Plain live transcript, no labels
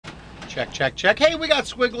Check, check, check. Hey, we got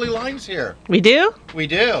squiggly lines here. We do? We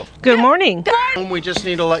do. Good morning. We just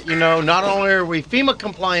need to let you know, not only are we FEMA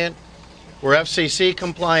compliant, we're FCC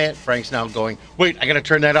compliant. Frank's now going, wait, I got to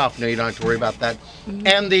turn that off. No, you don't have to worry about that.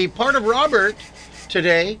 And the part of Robert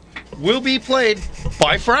today will be played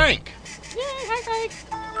by Frank. Yay, hi Frank.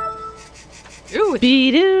 Ooh,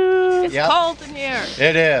 it's cold in here.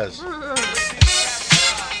 It is.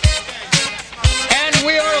 And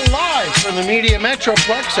we are live from the Media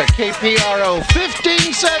Metroplex at KPRO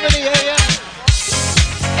 1570 AM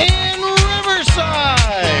in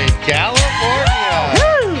Riverside, California.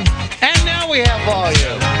 Woo! And now we have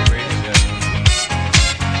volume.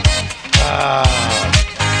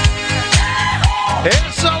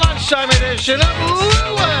 It's the lunchtime edition of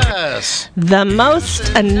Lewis. The most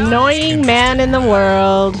annoying man in the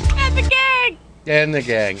world. And the gang. And the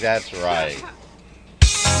gang, that's right.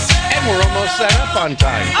 And we're almost set up on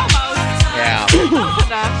time. Almost. Yeah. Close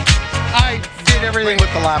enough. I did everything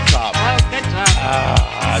with the laptop. Oh, good job.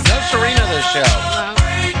 No Serena this show. Well,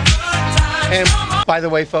 And by the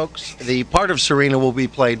way, folks, the part of Serena will be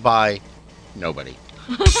played by nobody.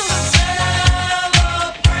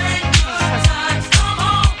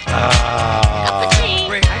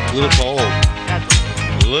 Little cold.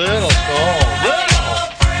 Little cold.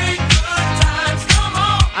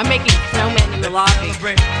 I'm making snowmen in the lobby.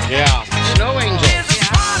 Yeah. Snow angels.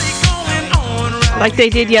 Like they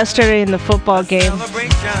did yesterday in the football game.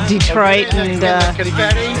 Detroit and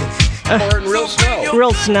confetti or in real snow.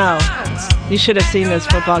 real snow. You should have seen this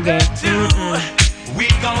football game.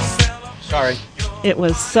 Sorry. It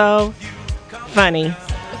was so funny.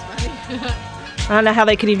 I don't know how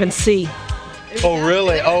they could even see. Oh,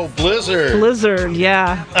 really? Oh, blizzard. Blizzard,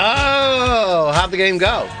 yeah. Oh, how'd the game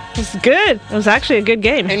go? It was good. It was actually a good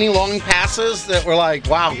game. Any long passes that were like,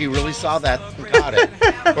 wow, he really saw that and caught it?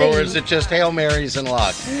 Or is it just Hail Marys and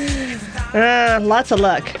luck? Lots of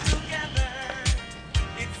luck.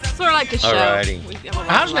 Sort of like the show. Alrighty. We have a lot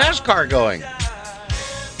How's of luck. NASCAR going?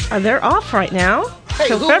 They're off right now. Hey,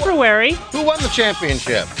 Till who- February. Who won the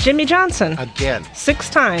championship? Jimmy Johnson. Again. 6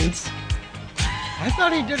 times. I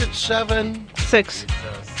thought he did it 7, 6.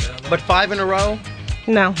 but 5 in a row?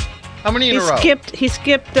 No. How many in He a row? skipped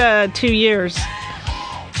 2 years.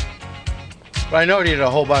 But I know he did a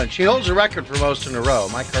whole bunch. He holds a record for most in a row.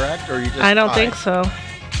 Am I correct? Or you just I don't tied? think so.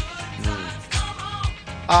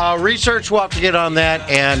 Research, we'll have to get on that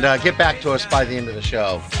and get back to us by the end of the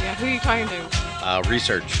show. Yeah, who are you talking to?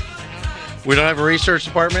 Research. We don't have a research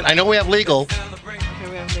department. I know we have legal Okay,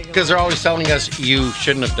 we have legal. because they're always telling us you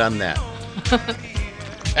shouldn't have done that.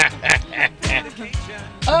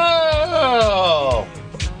 Oh!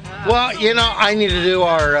 Well, you know, I need to do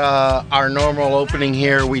our normal opening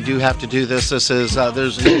here. We do have to do this. This is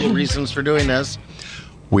there's legal reasons for doing this.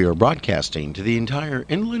 We are broadcasting to the entire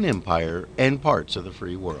Inland Empire and parts of the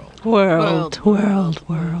free world. World.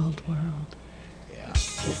 Yeah.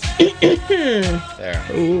 There.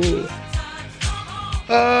 Ooh.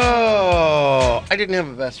 Oh, I didn't have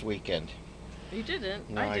a best weekend. You didn't.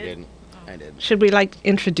 No, I didn't. I didn't. Should we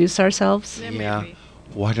introduce ourselves? Yeah. Maybe.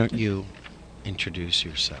 Why don't you introduce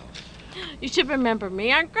yourself, You should remember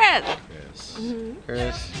me. I'm Chris. Chris?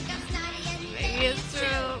 Chris. Maybe it's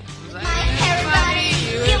true. Everybody,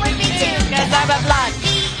 you would be too. Because I'm a blonde.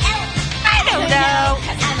 I don't know.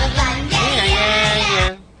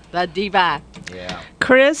 Yeah. The diva. Yeah.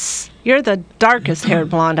 Chris, you're the darkest haired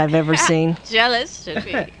blonde I've ever seen. Jealous? Should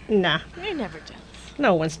be. Nah, You're never jealous.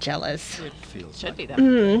 no one's jealous. It feels Should like be it.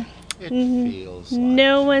 though. Feels like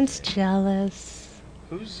No one's jealous.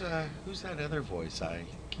 Who's that other voice I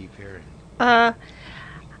keep hearing? I'm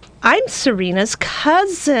Serena's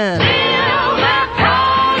cousin.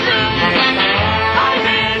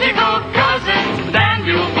 Identical cousins, then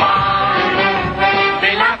you'll find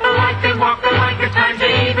they laugh alike, they walk alike, at times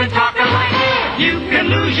they even talk alike. You can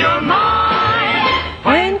lose your mind.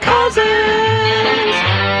 When cousins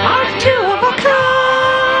are 2 of a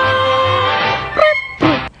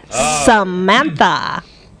kind. Samantha.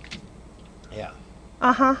 Yeah.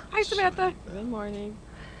 Uh-huh. Hi, Samantha. Good morning.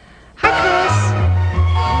 Hi,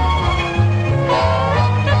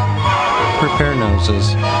 Prepare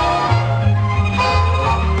noses.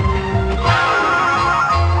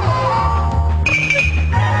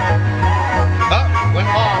 Oh, went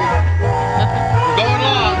long. We're going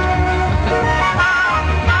long.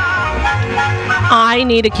 I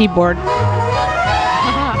need a keyboard.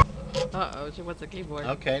 Uh-oh, she wants a keyboard.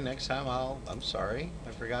 Okay, next time I'm sorry.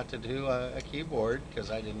 I forgot to do a keyboard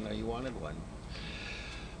because I didn't know you wanted one.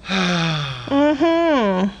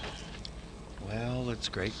 Mm-hmm. Well, it's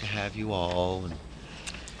great to have you all. And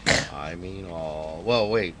I mean all. Well,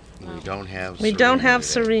 wait. We don't have We don't have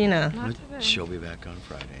today. Serena. Not today. She'll be back on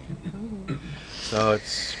Friday. So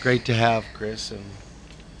it's great to have Chris and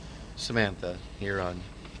Samantha here on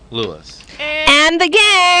Lewis. And the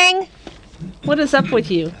gang! What is up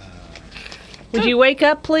with you? Would you wake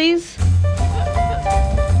up, please?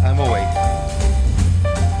 I'm awake.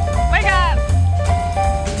 Wake up!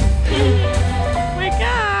 Wake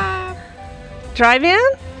up! Drive-in?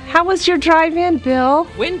 How was your drive-in, Bill?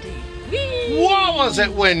 Windy. Whee! What was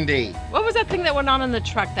it, Windy? What was that thing that went on in the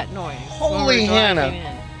truck, that noise? Holy when we were driving Hannah.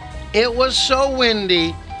 in? It was so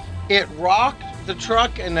windy, it rocked the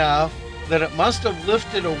truck enough that it must have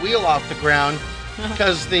lifted a wheel off the ground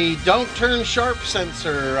because the don't turn sharp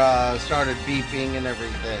sensor started beeping and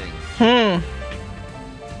everything.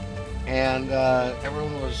 And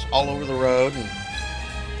everyone was all over the road. And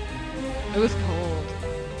It was cold.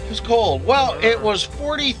 it was cold. Well, it was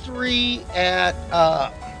 43 at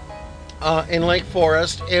in Lake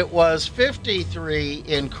Forest. It was 53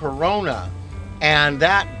 in Corona. And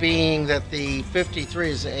that being that the 53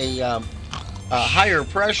 is a higher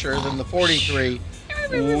pressure than the 43,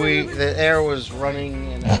 the air was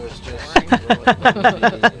running and it was just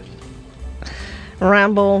really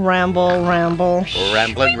Ramble, ramble, ramble.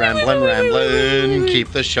 rambling.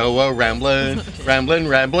 Keep the show a rambling. Rambling.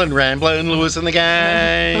 Lewis and the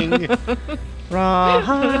gang.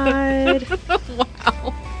 Rawhide.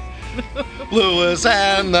 Wow. Lewis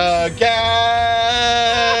and the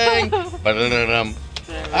gang. Ba-da-da-dum.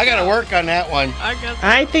 I got to work on that one. I guess.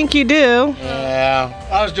 I think you do. Yeah,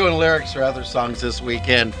 I was doing lyrics for other songs this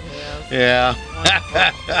weekend. Yes.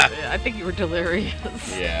 Yeah. I think you were delirious.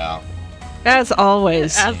 Yeah. As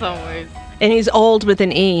always. As always. And he's old with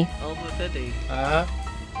an E. Old with a D. Huh?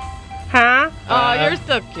 Oh, you're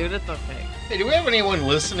still cute. It's okay. Hey, do we have anyone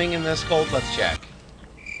listening in this cold? Let's check.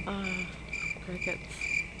 Crickets.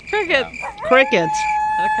 Crickets. Crickets.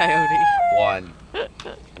 And a coyote.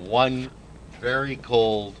 One very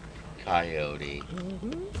cold coyote.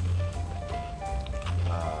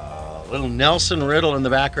 Little Nelson Riddle in the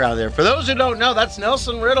background there. For those who don't know, that's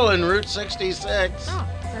Nelson Riddle in Route 66 Oh,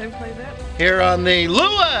 I didn't play that. here on the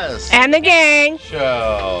Lewis And the gang.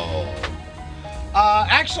 Show.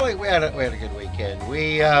 Actually, we had a good weekend.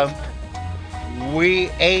 We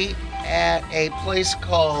ate at a place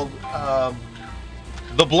called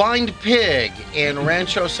The Blind Pig in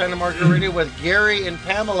Rancho Santa Margarita with Gary and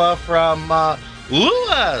Pamela from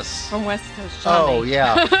Lewis. From West Coast Johnny. Oh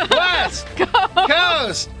yeah, West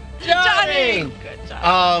Coast Johnny. Good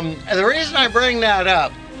job. The reason I bring that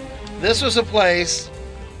up, this was a place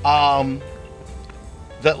that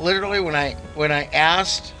literally when I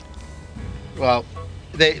asked, well,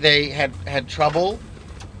 they had trouble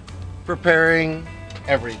preparing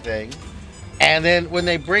everything. And then when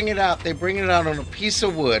they bring it out on a piece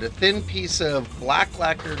of wood, a thin piece of black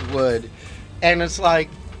lacquered wood. And it's like,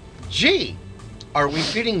 gee, are we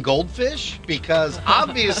feeding goldfish? Because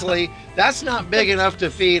obviously that's not big enough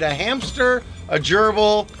to feed a hamster, a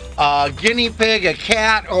gerbil, a guinea pig, a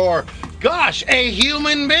cat, or, gosh, a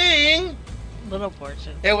human being. Little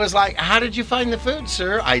portion. It was like, how did you find the food,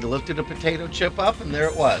 sir? I lifted a potato chip up and there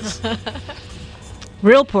it was.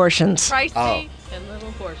 Real portions. Pricey and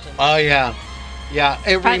little portions. Oh, yeah. Yeah,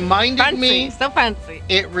 it reminded me. So fancy.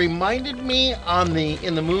 It reminded me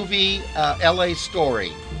in the movie L.A. Story,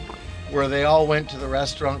 where they all went to the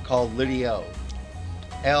restaurant called Lidio,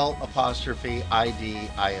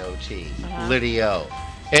 L''IDIOT, Lidio.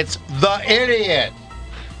 It's the idiot.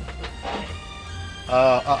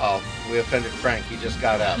 We offended Frank. He just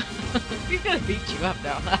got up. He's gonna beat you up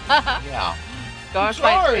now. Yeah. Gosh,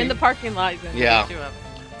 Sorry. right in the parking lot, he's gonna Yeah. beat you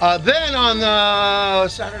up. Then on the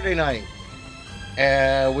Saturday night,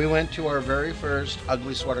 we went to our very first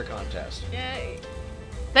ugly sweater contest. Yay.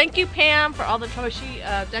 Thank you, Pam, for all the trouble. She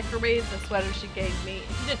decorated the sweater she gave me.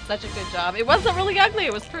 She did such a good job. It wasn't really ugly.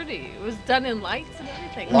 It was pretty. It was done in lights and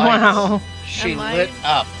everything. Lights. Wow. She And lit lights.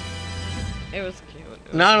 up. It was cute. It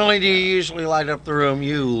was Not only do cute. you usually light up the room,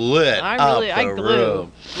 you lit I up really- the I glue.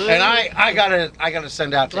 room. Glue. And I gotta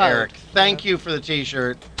send out to Glue. Eric. Thank you for the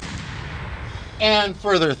T-shirt, and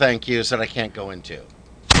further thank yous that I can't go into,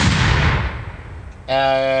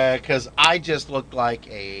 because I just looked like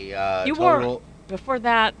a You total. wore before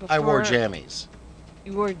that. I wore jammies.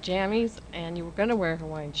 You wore jammies, and you were gonna wear a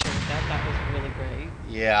Hawaiian shirt. That was really great.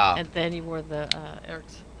 Yeah. And then you wore the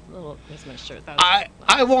Eric's little Christmas shirt. That was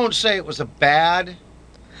I won't say it was a bad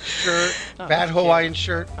shirt, Oh, bad that's cute. Hawaiian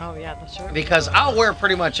shirt, Oh yeah, the shirt. was because really I'll wear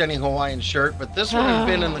pretty much any Hawaiian shirt, but this one had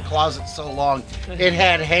been in the closet so long, it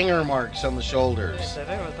had hanger marks on the shoulders. nice. It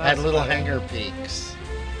was Had little sweater. hanger peaks.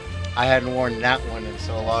 I hadn't worn that one in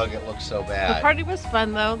so long. It looked so The bad. party was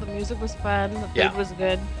fun though. The music was fun. The food Yeah. was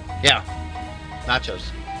good. Yeah. Nachos.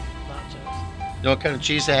 Nachos. You know what kind of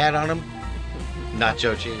cheese they had on them?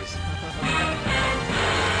 Nacho cheese.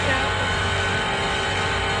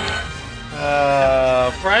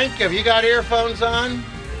 Frank, have you got earphones on?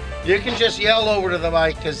 You can just yell over to the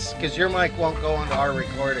mic because your mic won't go into our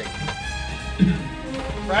recording.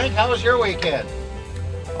 Frank, how was your weekend?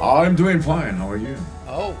 I'm doing fine. How are you?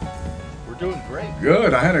 Oh, we're doing great.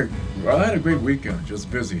 Good. I had a great weekend.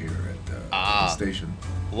 Just busy here at the station.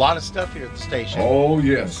 A lot of stuff here at the station. Oh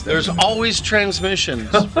yes. There's definitely. always transmissions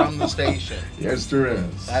from the station. Yes, there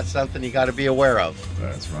is. That's something you got to be aware of.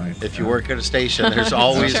 That's right. If you work at a station, there's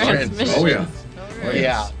always transmissions. Oh yeah. Oh, Yeah.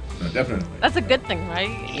 yes. Definitely. That's a good thing,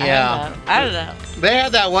 right? Yeah. I don't know. They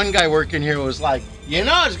had that one guy working here who was like,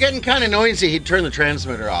 it's getting kind of noisy. He'd turn the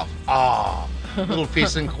transmitter off. Little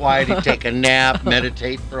peace and quiet. He'd take a nap,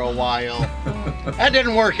 meditate for a while. That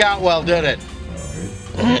didn't work out well, did it?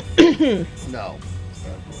 No.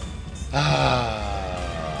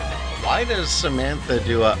 Why does Samantha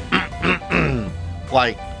do a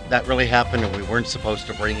like that really happened and we weren't supposed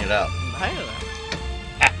to bring it up? I don't know.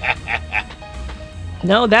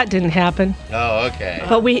 No, that didn't happen. Oh, okay.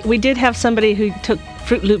 But we did have somebody who took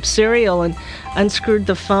Fruit Loop cereal and unscrewed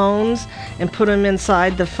the phones and put them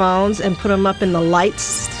inside the phones and put them up in the light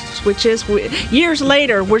switches. Years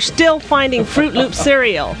later, we're still finding Fruit Loop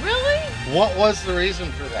cereal. Really? What was the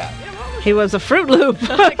reason for that? Yeah, what was He was a Fruit Loop.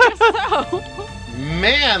 I guess so.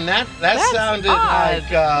 Man, that That's sounded odd. like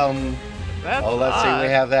That's let's see,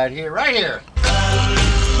 we have that here, right here.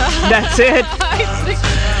 That's it. I think so.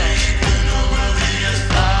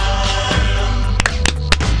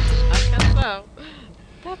 I guess so.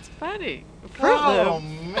 That's funny. Fruit Oh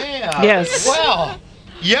Loop. man. Yes. Well,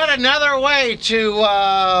 yet another way to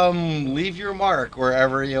leave your mark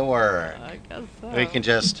wherever you were. I guess so. We can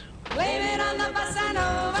just.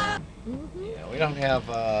 Mhm. Yeah, we don't have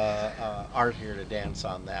art here to dance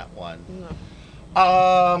on that one.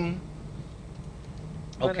 No.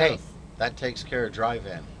 What Okay, else? that takes care of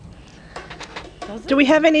drive-in. Does Do it? we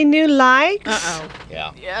have any new likes? Uh-oh.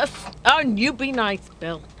 Yeah. Yes. Oh, and you be nice,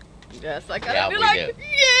 Bill. Yes, I got Yeah, to be we like, did.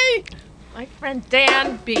 yay! My friend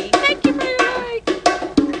Dan B. Thank you for your like.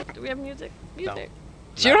 Do we have music? Music.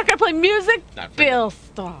 So you're not going to play music? Not for Bill,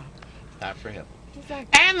 stop. Not for him.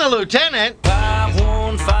 Exactly. And the lieutenant.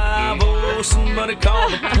 5150, somebody call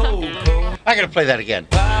the po-po. I gotta play that again.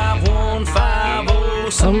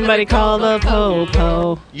 5150, Somebody call the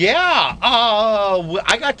po-po. Yeah,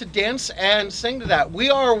 I got to dance and sing to that. We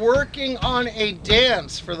are working on a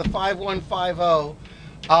dance for the 5150,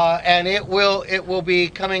 and it will be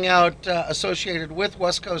coming out associated with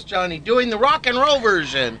West Coast Johnny doing the rock and roll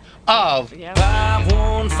version of. Yeah.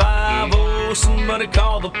 5150, somebody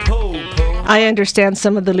call the po-po. I understand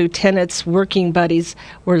some of the lieutenant's working buddies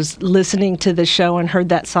were listening to the show and heard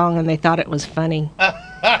that song and they thought it was funny.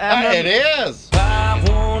 It is,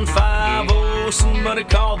 5150, somebody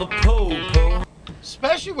call the po-po.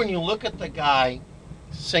 especially when you look at the guy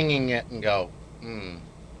singing it and go,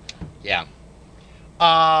 yeah.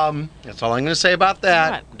 That's all I'm going to say about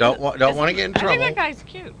that. What? Don't want to get in I think trouble. that guy's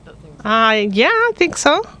cute. Doesn't he? Yeah, I think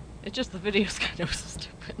so. It's just the video's kind of stupid.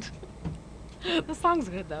 The song's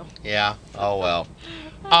good though. Yeah. Oh well.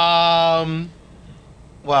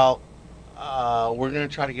 We're gonna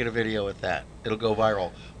try to get a video with that. It'll go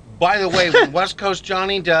viral. By the way, when West Coast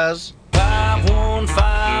Johnny does,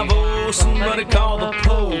 5150, somebody call the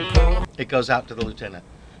po-po. it goes out to the lieutenant.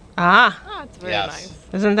 Ah, Oh, it's very Yes. nice.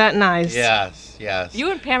 isn't that nice? Yes. Yes.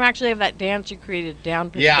 You and Pam actually have that dance you created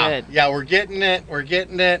down pretty Yeah. good. Yeah. We're getting it. We're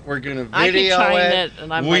gonna I keep video trying it. it,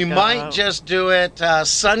 and I'm We like, might just do it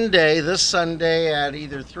this Sunday at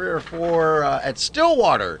either 3 or 4 at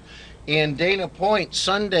Stillwater in Dana Point.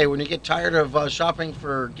 Sunday when you get tired of shopping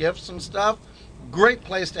for gifts and stuff. Great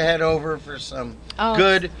place to head over for some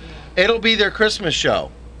good. It'll be their Christmas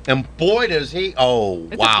show, and boy does he! Oh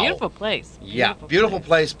It's wow! a beautiful place. Yeah, beautiful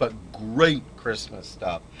place, but great Christmas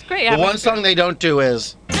stuff. It's great. The one atmosphere. song they don't do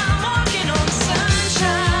is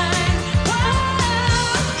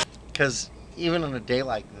because even on a day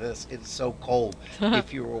like this, it's so cold.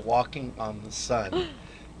 If you were walking on the sun,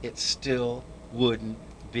 it still wouldn't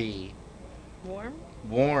be Warm.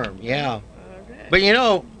 warm. Yeah, Okay. but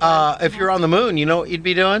if you're on the moon, you know what you'd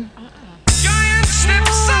be doing? Giant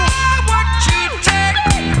steps are what you take,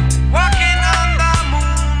 walking on the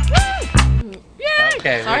moon. Yay!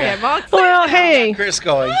 Okay, Sorry, we I'm got- all excited. Well, hey. Chris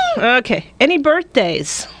going. Okay. Any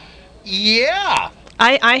birthdays? Yeah.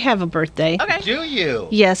 I have a birthday. Okay. Do you?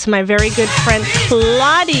 Yes, my very good friend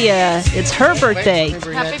Claudia. It's her birthday. Let me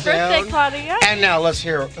bring Happy that birthday, down. Claudia. And now let's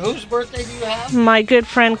hear whose birthday do you have? My good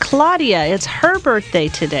friend Claudia. It's her birthday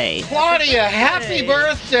today. Claudia, happy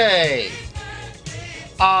birthday!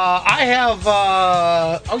 I have.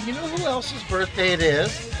 You know who else's birthday it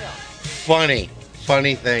is? Funny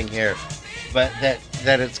thing here, but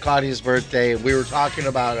that it's Claudia's birthday. We were talking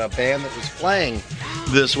about a band that was playing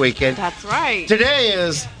this weekend. That's right. Today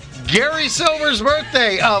is Gary Silver's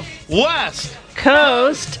birthday of West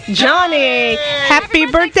Coast Johnny. Happy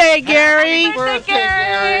birthday, Gary. Happy birthday,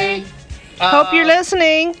 Gary! Hope you're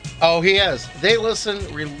listening. Oh, he is. They listen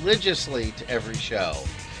religiously to every show.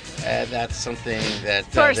 And that's something that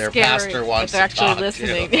Poor their Gary, pastor wants if they're to talk actually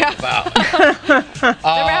listening. to Yeah. about.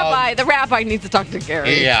 The rabbi needs to talk to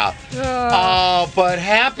Gary. Yeah. But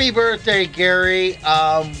happy birthday, Gary.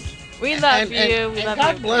 We love you. We and love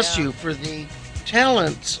God you. bless Yeah. you for the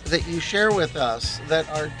talents that you share with us that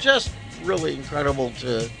are just really incredible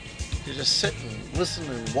to just sit and listen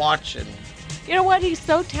and watch. And You know what? He's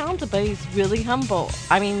so talented, but he's really humble.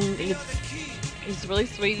 I mean, he's really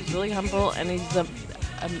sweet. He's really humble, and he's just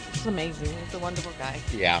amazing. He's a wonderful guy.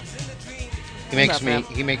 yeah, he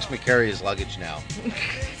makes me carry his luggage now.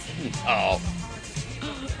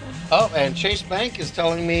 Oh, and Chase Bank is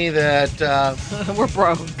telling me that. We're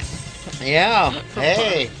broke. Yeah.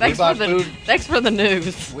 Hey, we bought food. Thanks for the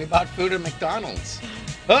news. We bought food at McDonald's.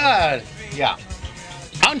 But yeah,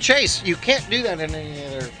 on Chase, you can't do that in any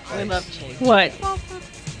other We place. love Chase. What?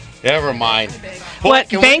 Never mind. What?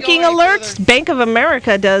 Can we go Banking any alerts? further? Bank of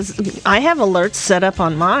America does. I have alerts set up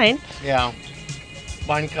on mine. Yeah.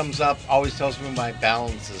 Mine comes up, always tells me my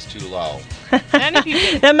balance is too low. And if you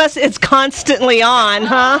get It's constantly on,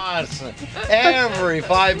 huh? Constant. Every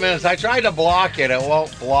 5 minutes. I tried to block it. It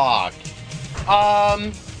won't block.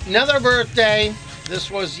 Another birthday. This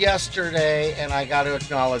was yesterday, and I got to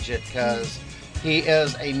acknowledge it because he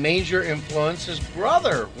is a major influence. His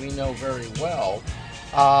brother, we know very well.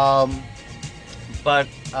 But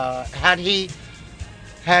had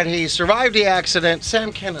he survived the accident,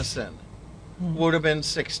 Sam Kinison would have been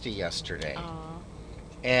 60 yesterday.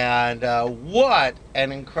 And what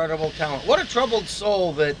an incredible talent. What a troubled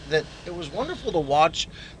soul that it was wonderful to watch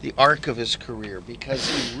the arc of his career because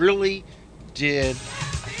he really did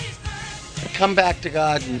come back to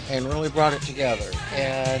God and really brought it together.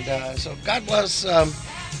 And so God bless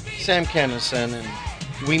Sam Kinison, and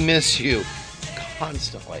we miss you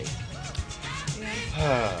constantly.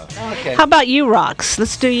 Okay. How about you, Rocks?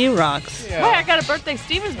 Let's do you, Rocks. Yeah. Wait, I got a birthday.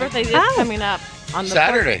 Steven's birthday is Oh. coming up on the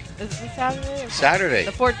Saturday. 14th. Is it Saturday? Saturday.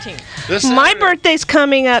 The 14th. This My Saturday. birthday's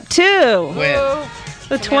coming up too. When? Ooh.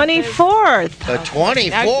 The 24th. The Now, you can't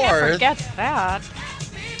 24th. forget that.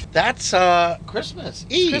 That's Christmas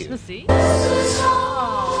Eve. Christmas Eve.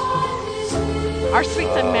 Our Sweet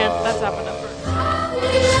Samantha. That's happening up first. Happy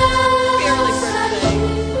early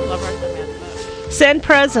birthday. Love our Samantha. Send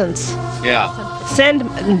presents. Yeah. Send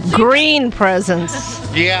green presents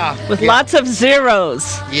Yeah. with yeah. lots of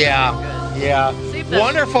zeros. Yeah. Yeah. See if that's-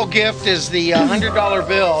 Wonderful gift is the $100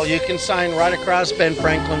 bill. You can sign right across Ben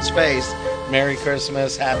Franklin's face. Merry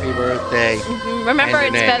Christmas, happy birthday. Remember, And it's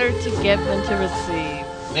your name. better to give than to receive.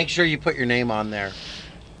 Make sure you put your name on there.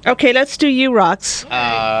 Okay, let's do you, Rocks.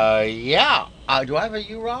 Yeah. Do I have a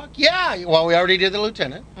U Rock? Yeah. Well, we already did the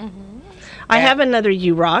lieutenant. I have another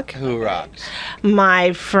you, Rock. Who rocks?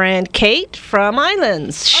 My friend Kate from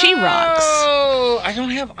Islands. She rocks. Oh, I don't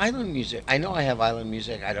have island music. I know I have island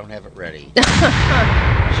music. I don't have it ready.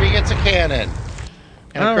 She gets a cannon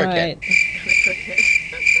and a All cricket.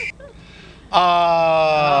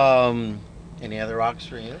 right. Any other rocks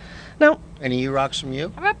for you? No. Any U rocks from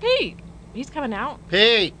you? How about Pete? He's coming out.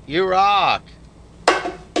 Pete, you rock.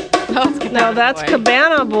 No, it's Cabana No, that's Boy.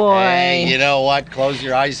 Cabana Boy. Hey, you know what? Close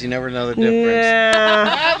your eyes. You never know the difference.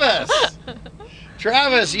 Yeah. Travis.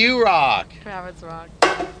 Travis, you rock. Travis Rock.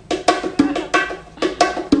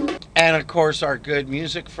 And of course, our good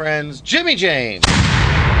music friends, Jimmy James,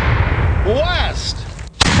 West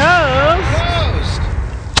Coast Coast.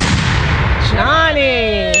 Johnny.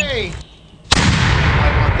 Hey.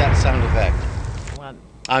 I want that sound effect. What?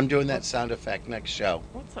 I'm doing that sound effect next show.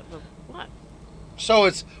 What's up? What? So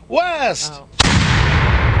it's West. Oh.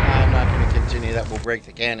 I'm not going to continue that. We'll break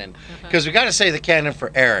the canon. Because we got to say the canon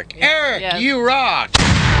for Eric. Eric, Yes. you rock.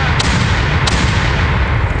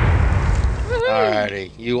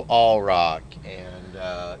 Alrighty, you all rock. And,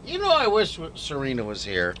 I wish Serena was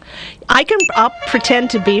here. I'll pretend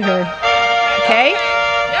to be her. Okay?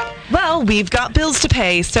 Well, we've got bills to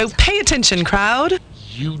pay, so pay attention, crowd.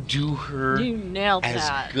 you do her You nailed as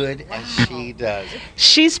that. good as she does.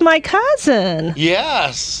 She's my cousin.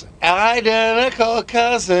 Yes, identical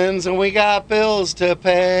cousins, and we got bills to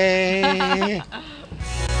pay.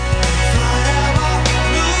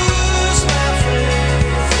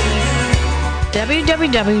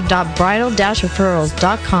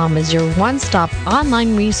 www.bridal-referrals.com is your one-stop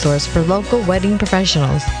online resource for local wedding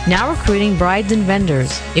professionals. Now recruiting brides and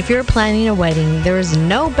vendors. If you're planning a wedding, there is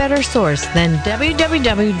no better source than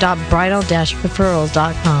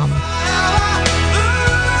www.bridal-referrals.com.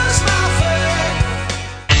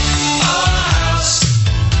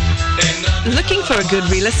 Looking for a good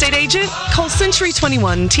real estate agent? Call Century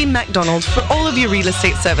 21 Team MacDonald for all of your real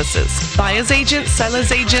estate services. Buyer's agent,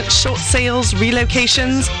 seller's agent, short sales,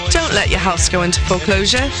 relocations. Don't let your house go into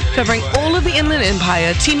foreclosure. Covering all of the Inland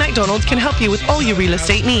Empire, Team MacDonald can help you with all your real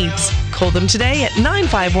estate needs. Call them today at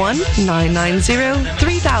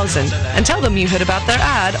 951-990-3000 and tell them you heard about their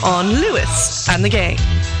ad on Lewis and the Gang. In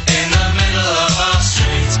the middle of our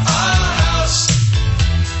streets, our house.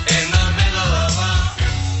 In the middle of our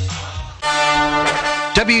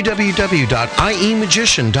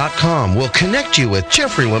www.iemagician.com will connect you with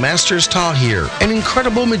Jeffrey Lemasters Tahir, an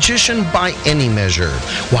incredible magician by any measure.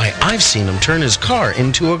 Why, I've seen him turn his car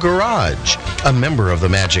into a garage. A member of the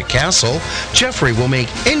Magic Castle, Jeffrey will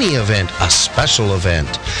make any event a special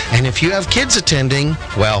event. And if you have kids attending,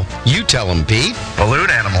 well, you tell them, Pete.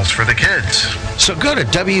 Balloon animals for the kids. So go to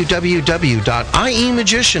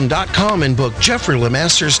www.iemagician.com and book Jeffrey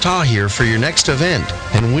Lemasters Tahir for your next event.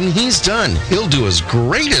 And when he's done, he'll do his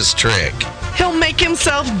greatest trick. He'll make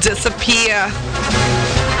himself disappear.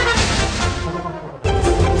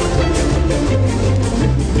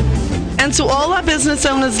 And to all our business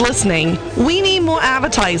owners listening, we need more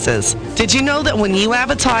advertisers. Did you know that when you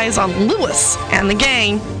advertise on Lewis and the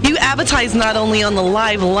Gang, you advertise not only on the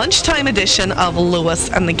live lunchtime edition of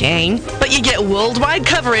Lewis and the Gang, but you get worldwide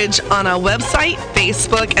coverage on our website,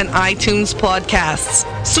 Facebook, and iTunes podcasts.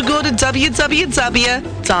 So go to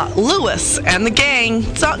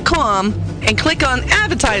www.lewisandthegang.com and click on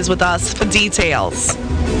Advertise with Us for details.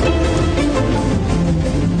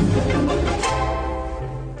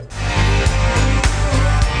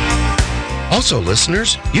 Also,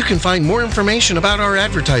 listeners, you can find more information about our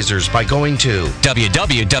advertisers by going to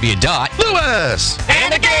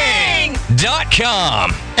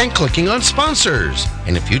www.lewisandthegang.com and clicking on sponsors.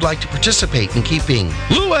 And if you'd like to participate in keeping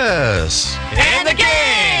Lewis and the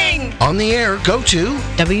Gang on the air, go to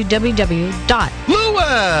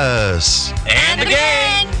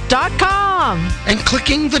www.lewisandthegang.com and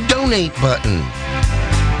clicking the donate button.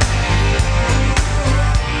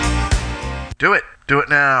 Do it. Do it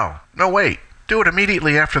now. No, wait. Do it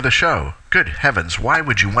immediately after the show. Good heavens, why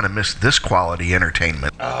would you want to miss this quality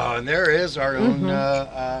entertainment? Oh, and there is our own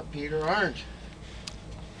Peter Arndt.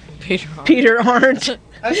 Peter Arndt.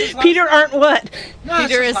 Peter Arndt what? No,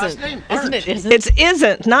 Peter it's his last isn't. name, Isn't Arndt. it? Isn't It's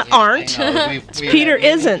isn't, not Arndt. I know, we Peter had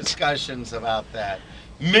many isn't. discussions about that.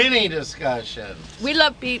 Many discussions. We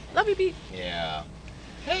love Pete. Love you, Pete. Yeah.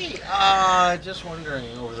 Hey, just wondering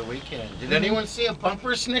over the weekend, did anyone see a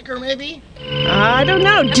bumper snicker maybe? I don't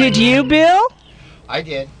know. Did you, Bill? I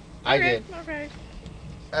did. I did. Okay.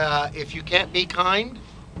 If you can't be kind,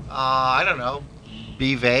 I don't know,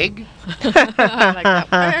 be vague. I like that.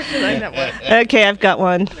 I actually like that one. Okay, I've got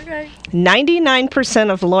one. Okay.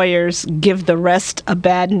 99% of lawyers give the rest a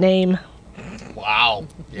bad name. Wow.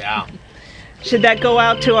 Yeah. Should that go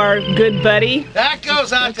out to our good buddy? That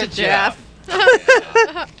goes out to Jeff.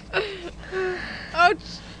 Oh,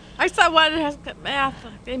 I saw one that has got math.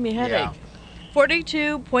 It gave me a headache. Yeah.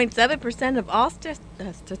 42.7% of all I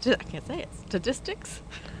can't say it. Statistics?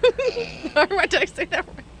 Why did I say that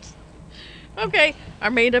right? Okay,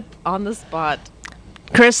 are made up on the spot.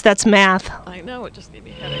 Chris, that's math. I know, it just gave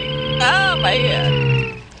me a headache. Oh, my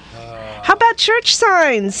head. How about church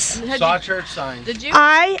signs? Saw church signs. Did you?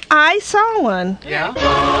 I saw one. Yeah?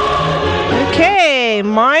 Okay,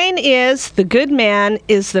 mine is the good man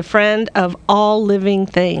is the friend of all living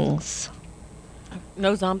things.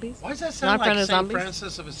 No zombies? Why does that sound Not friend like of St. zombies?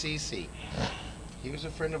 Francis of Assisi? He was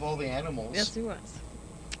a friend of all the animals. Yes, he was.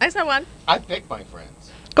 I saw one. I pick my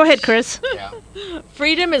friends. Go ahead, Chris. Yeah.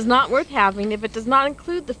 Freedom is not worth having if it does not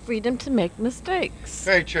include the freedom to make mistakes.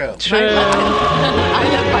 Very true. True. I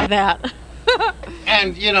live by that.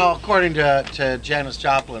 And, you know, according to Janis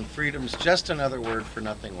Joplin, freedom's just another word for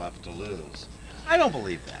nothing left to lose. I don't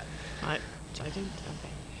believe that. I didn't. Okay.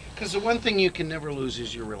 Because the one thing you can never lose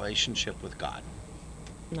is your relationship with God.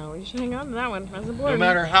 No, you should hang on to that one. That's No important.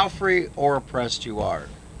 matter how free or oppressed you are.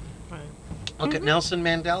 Right. Look at Nelson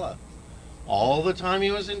Mandela. All the time he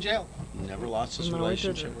was in jail, he never lost his No, he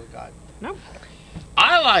relationship didn't. with God. No. I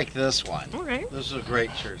I like this one. Okay. This is a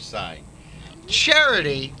great church sign.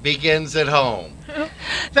 Charity begins at home.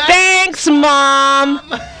 Thanks, Mom.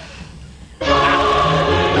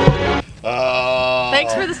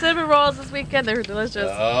 Thanks for the cinnamon rolls this weekend. They were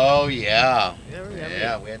delicious. Oh, yeah. Yummy.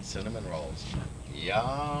 Yeah, we had cinnamon rolls.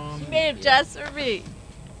 Yum. You made them just for me.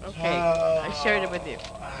 Okay, I shared it with you.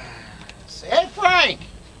 Hey, Frank.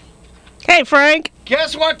 Hey, Frank.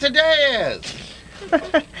 Guess what today is?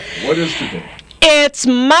 What is today? It's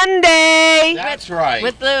Monday. That's right.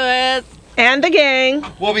 With Lewis. And the gang.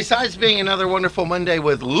 Well, besides being another wonderful Monday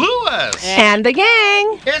with Lewis, And the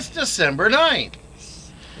gang. it's December 9th.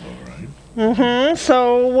 All right.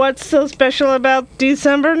 So what's so special about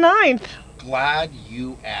December 9th? Glad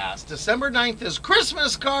you asked. December 9th is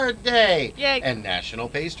Christmas Card Day Yay. and National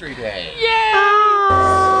Pastry Day. Yeah.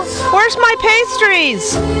 Oh, where's my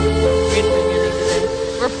pastries?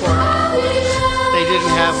 We're poor. They didn't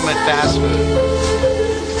have them at fast food.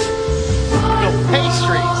 No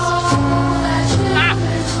pastries.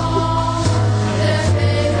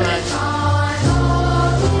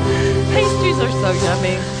 Pastries are so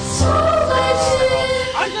yummy.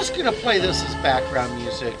 I'm just going to play this as background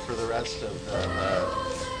music for the rest of the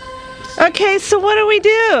Okay, so what do we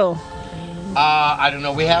do? I don't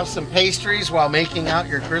know. We have some pastries while making out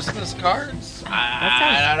your Christmas cards.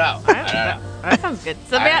 I don't know. That sounds good.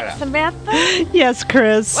 I don't Samantha? Yes,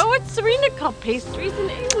 Chris. Well, what's Serena call pastries in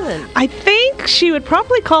England? I think she would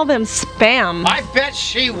probably call them spam. I bet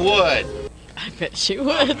she would. I bet she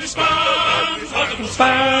would.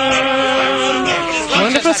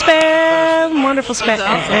 Wonderful spam. Wonderful spam.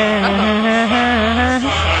 That's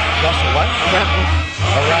a what?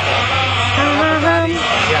 A rebel.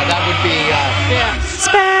 Yeah, that would be.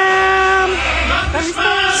 Spam.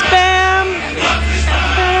 Spam.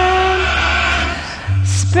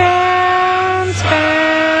 Spam.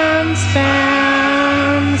 Spam.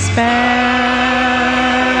 Spam. Spam.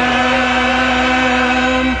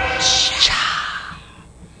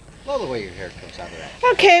 Love the way your hair comes out of that.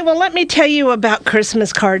 Okay, well, let me tell you about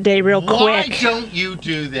Christmas Card Day real Why quick. don't you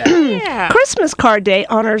do that? Yeah. Christmas Card Day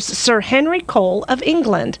honors Sir Henry Cole of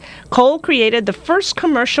England. Cole created the first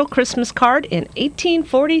commercial Christmas card in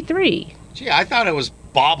 1843. Gee, I thought it was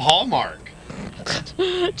Bob Hallmark.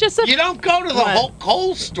 Just a You don't go to the What? whole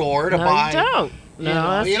Kohl store to no, buy. you don't. You No, know,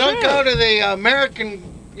 that's you don't true. go to the American,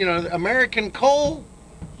 American Kohl.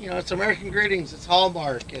 It's American Greetings. It's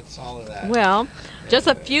Hallmark. It's all of that. Well, just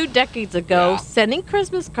a few decades ago, Yeah. sending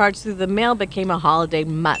Christmas cards through the mail became a holiday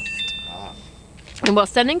must. Ah. And while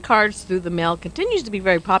sending cards through the mail continues to be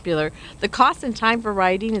very popular, the cost and time for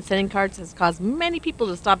writing and sending cards has caused many people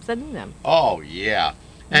to stop sending them. Oh, yeah.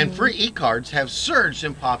 And free e-cards have surged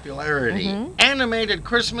in popularity. Animated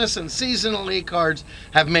Christmas and seasonal e-cards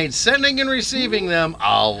have made sending and receiving them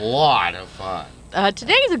a lot of fun.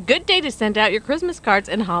 Today is a good day to send out your Christmas cards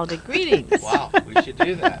and holiday greetings. Wow, we should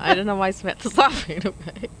do that. I don't know why Samantha's laughing.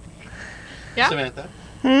 Okay. Yeah? Samantha?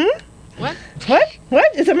 What?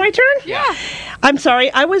 What? Is it my turn? Yeah. I'm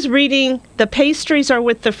sorry, I was reading The Pastries Are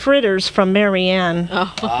with the Fritters from Marianne.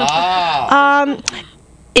 Oh. Ah,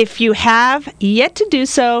 If you have yet to do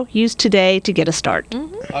so, use today to get a start.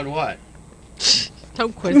 on what?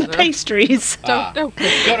 Don't quiz her. Pastries. Don't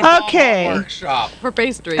quiz her. Go to Bob Okay. Hallmark's shop. For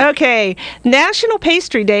pastry. Okay, National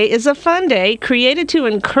Pastry Day is a fun day created to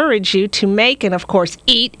encourage you to make and, of course,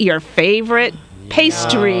 eat your favorite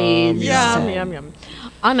pastries. Yum, yum, yum.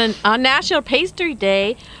 On National Pastry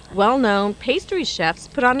Day, well-known pastry chefs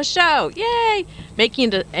put on a show. Yay!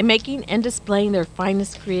 Making and displaying their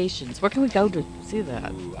finest creations. Where can we go to see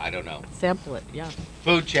that? Ooh, I don't know. Sample it, yeah.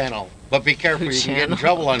 Food Channel. But be careful, Food you can get in Channel.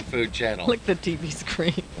 trouble on Food Channel. Look at the TV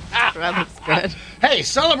screen. That looks good. Hey,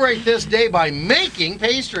 celebrate this day by making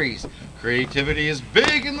pastries. Creativity is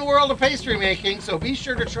big in the world of pastry making, so be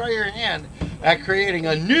sure to try your hand at creating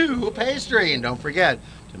a new pastry. And don't forget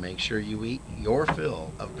to make sure you eat your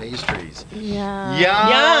fill of pastries. Yeah.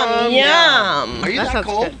 Yum, Yum. Are you That that sounds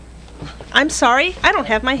cold? good. I'm sorry, I don't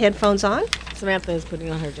have my headphones on. Samantha is putting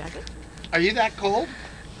on her jacket. Are you that cold?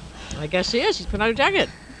 I guess she is. She's putting on her jacket.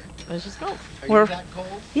 Let's just go. Are We're- you that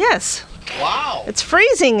cold? Yes, Wow. it's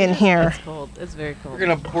freezing in here. It's cold. It's very cold.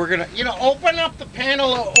 We're gonna open up the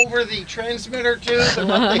panel over the transmitter tube and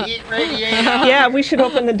let the heat radiate out. Yeah, we should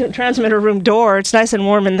open the transmitter room door. It's nice and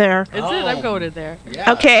warm in there. Is it? I'm going in there.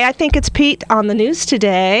 Yeah. Okay, I think it's Pete on the news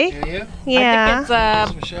today. Do you? Yeah. I think Yes,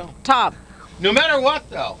 it's Michelle. Tom. No matter what,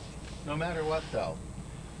 though,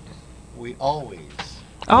 we always.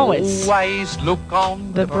 Always. Always look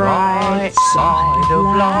on The bright side of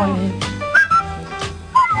life.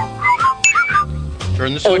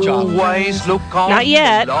 Turn the switch off. Always look on Not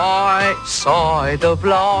yet. the light side of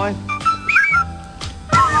life.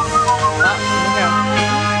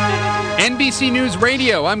 NBC News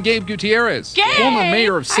Radio, I'm Gabe Gutierrez. Gabe! Former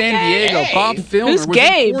mayor of San Diego, Bob Filner, Who's was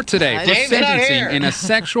Gabe? in court today for Gabe's not sentencing here. in a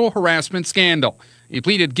sexual harassment scandal. He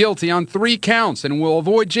pleaded guilty on 3 counts and will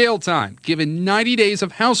avoid jail time, given 90 days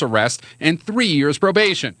of house arrest and 3 years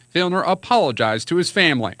probation. Filner apologized to his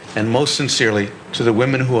family. And most sincerely to the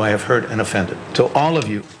women who I have hurt and offended. To all of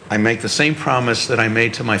you, I make the same promise that I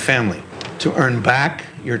made to my family, to earn back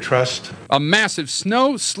your trust. A massive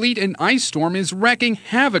snow, sleet, and ice storm is wreaking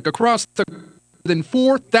havoc across the... More than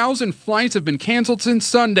 4,000 flights have been canceled since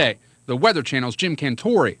Sunday. The Weather Channel's Jim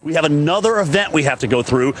Cantori. We have another event we have to go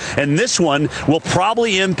through, and this one will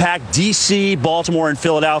probably impact D.C., Baltimore, and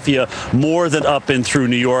Philadelphia more than up and through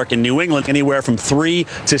New York and New England, anywhere from 3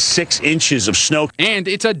 to 6 inches of snow. And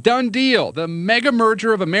it's a done deal. The mega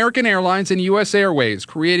merger of American Airlines and U.S. Airways,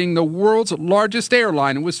 creating the world's largest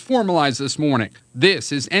airline, was formalized this morning.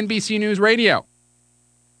 This is NBC News Radio.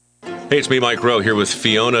 Hey, it's me, Mike Rowe, here with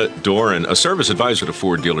Fiona Doran, a service advisor to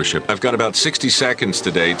Ford dealership. I've got about 60 seconds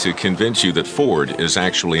today to convince you that Ford is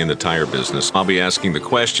actually in the tire business. I'll be asking the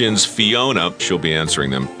questions. Fiona, she'll be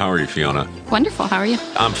answering them. How are you, Fiona? Wonderful. How are you?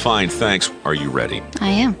 I'm fine, thanks. Are you ready? I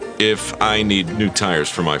am. If I need new tires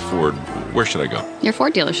for my Ford, where should I go? Your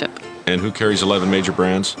Ford dealership. And who carries 11 major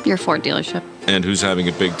brands? Your Ford dealership. And who's having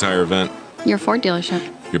a big tire event? Your Ford dealership.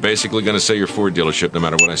 You're basically going to say your Ford dealership no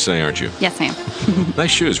matter what I say, aren't you? Yes, I am.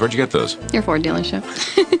 Nice shoes. Where'd you get those? Your Ford dealership.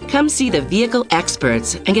 Come see the vehicle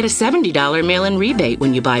experts and get a $70 mail-in rebate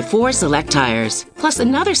when you buy 4 select tires. Plus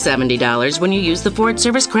another $70 when you use the Ford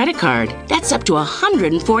Service credit card. That's up to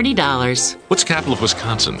 $140. What's the capital of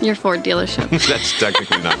Wisconsin? Your Ford dealership. That's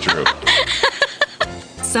technically not true.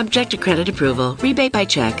 Subject to credit approval. Rebate by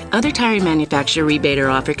check. Other tire manufacturer rebate or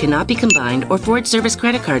offer cannot be combined, or Ford Service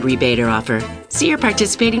credit card rebate or offer. See your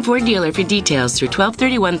participating Ford dealer for details through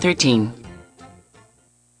 12/31/13.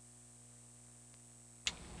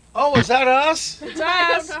 Oh, is that us? It's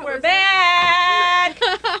us. We're back.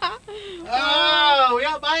 Oh, we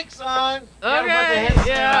got mics on. Okay.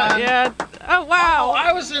 Yeah. Oh, wow. Oh,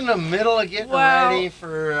 I was in the middle of getting ready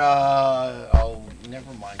for,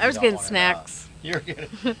 never mind. I was getting snacks. You're getting...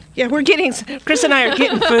 Yeah, Chris and I are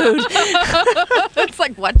getting food. It's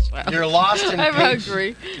like what? You're lost in I'm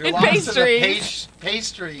hungry. You're In lost pastries. in the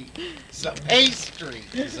pastry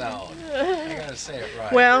zone. I gotta say it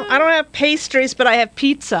right. Well, I don't have pastries, but I have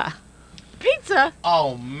pizza. Pizza?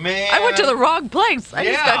 Oh, man. I went to the wrong place.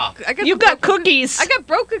 You got cookies. I got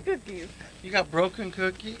broken cookies. You got broken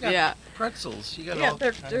cookies? You got pretzels. You got all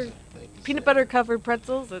they're kinds of things. Peanut butter covered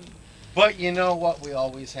pretzels and. But you know what we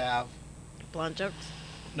always have? Blonde jokes?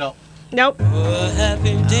 No. Nope. We've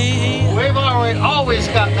always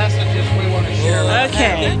got messages we want to share.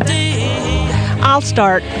 Okay. I'll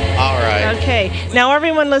start. All right. Okay. Now,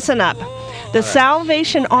 everyone, listen up. The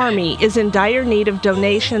Salvation Army is in dire need of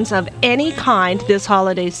donations of any kind this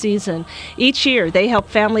holiday season. Each year, they help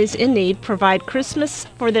families in need provide Christmas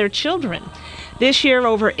for their children. This year,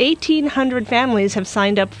 over 1,800 families have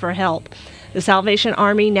signed up for help. The Salvation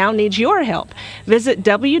Army now needs your help. Visit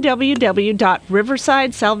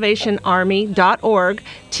www.riversidesalvationarmy.org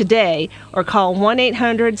today or call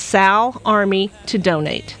 1-800-SAL-ARMY to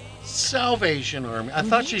donate. Salvation Army. I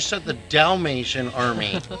thought you said the Dalmatian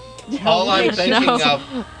Army. All I'm thinking of,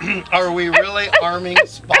 are we really arming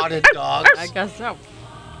spotted dogs? I guess so.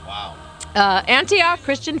 Wow. Antioch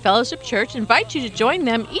Christian Fellowship Church invites you to join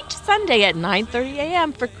them each Sunday at 9:30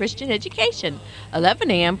 a.m. for Christian education, 11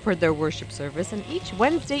 a.m. for their worship service, and each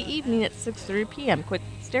Wednesday evening at 6:30 p.m. Quit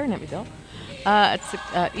staring at me, Bill.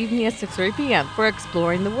 Evening at 6:30 p.m. for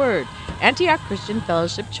Exploring the Word. Antioch Christian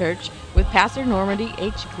Fellowship Church with Pastor Normandy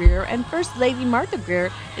H. Greer and First Lady Martha Greer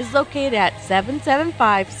is located at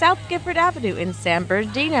 775 South Gifford Avenue in San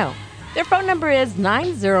Bernardino. Their phone number is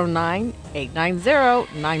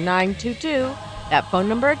 909-890-9922. That phone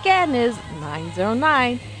number again is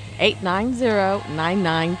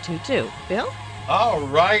 909-890-9922. Bill? All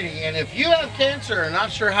righty, and if you have cancer and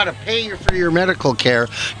not sure how to pay for your medical care,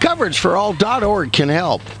 CoverageForAll.org can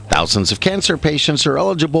help. Thousands of cancer patients are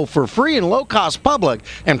eligible for free and low-cost public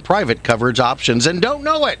and private coverage options and don't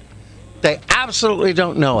know it. They absolutely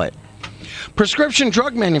don't know it. Prescription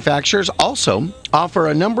drug manufacturers also offer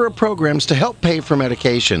a number of programs to help pay for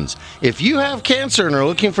medications. If you have cancer and are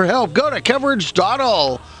looking for help, go to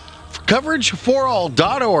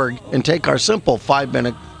CoverageForAll.org and take our simple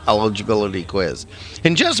 5-minute eligibility quiz.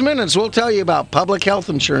 In just minutes, we'll tell you about public health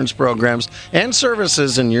insurance programs and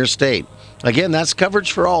services in your state. Again, that's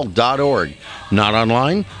CoverageForAll.org. Not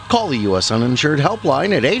online? Call the U.S. Uninsured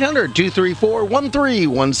Helpline at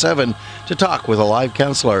 800-234-1317 to talk with a live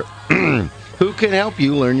counselor who can help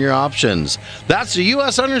you learn your options. That's the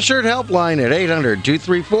U.S. Uninsured Helpline at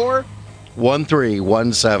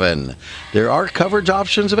 1317. There are coverage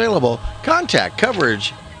options available. Contact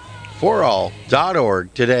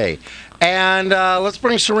coverageforall.org today. And let's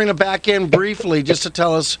bring Serena back in briefly just to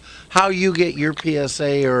tell us how you get your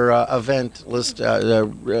PSA or event list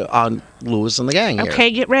on Lewis and the Gang here.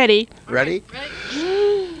 Okay, get ready. Ready?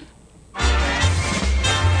 I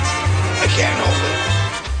can't hold it.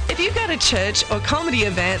 If you've got a church or comedy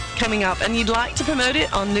event coming up and you'd like to promote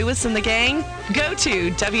it on Lewis and the Gang, go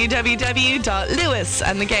to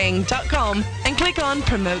www.lewisandthegang.com and click on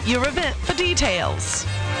Promote Your Event for details.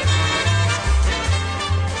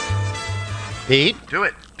 Pete? Do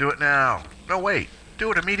it. Do it now. No, wait.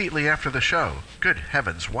 Do it immediately after the show. Good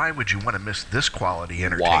heavens, why would you want to miss this quality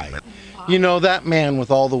entertainment? You know, that man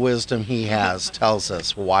with all the wisdom he has tells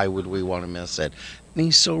us, why would we want to miss it? And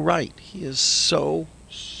he's so right. He is so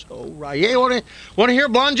right. Yeah, want to hear a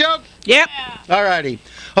blonde joke? Yep. All righty.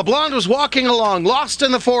 A blonde was walking along, lost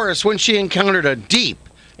in the forest, when she encountered a deep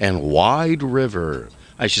and wide river.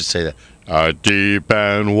 I should say that. A deep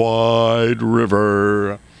and wide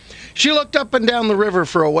river. She looked up and down the river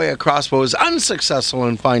for a way across, but was unsuccessful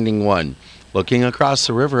in finding one. Looking across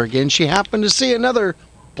the river again, she happened to see another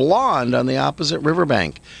blonde on the opposite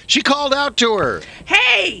riverbank. She called out to her.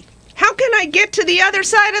 Hey, how can I get to the other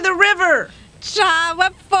side of the river? Cha,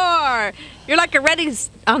 what for? You're like already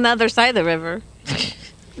on the other side of the river.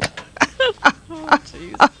 Oh,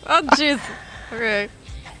 jeez. Oh, jeez. Okay.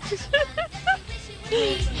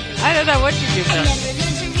 I don't know what you do, though.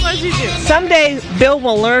 What did you do? Someday, Bill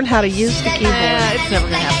will learn how to use the keyboard. It's never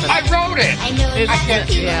going to happen. I wrote it. It's never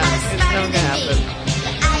going to happen.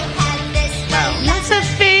 Wow.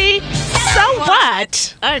 Sophie, so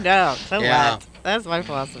what? I know. So Yeah. what? That's my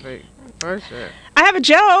philosophy. For sure. I have a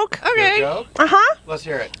joke. Okay. Joke? Uh-huh. Let's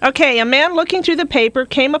hear it. Okay, a man looking through the paper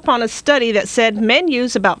came upon a study that said men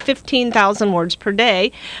use about 15,000 words per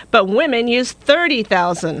day, but women use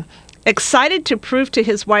 30,000. Excited to prove to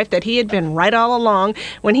his wife that he had been right all along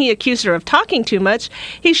when he accused her of talking too much,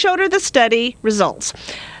 he showed her the study results.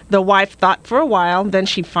 The wife thought for a while, then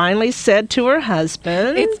she finally said to her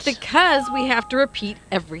husband, It's because we have to repeat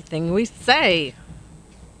everything we say.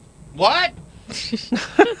 What?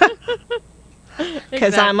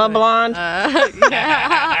 Because I'm a blonde.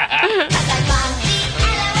 Yeah.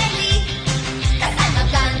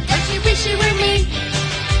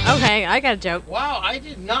 Okay, I got a joke. Wow, I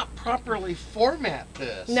did not properly format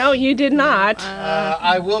this. No, you did not.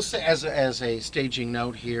 I will say, as a staging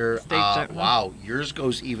note here, wow, yours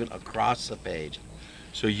goes even across the page.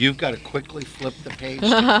 So you've got to quickly flip the page to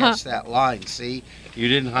catch that line. See? You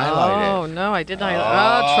didn't highlight it. Oh, no, I didn't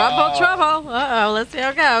highlight it. Oh, trouble. Uh-oh, let's see how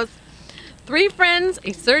it goes. 3 friends,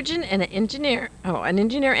 a surgeon and an engineer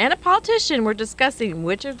and a politician were discussing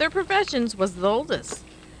which of their professions was the oldest.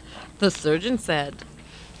 The surgeon said,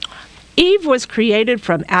 Eve was created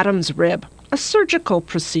from Adam's rib, a surgical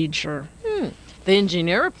procedure. The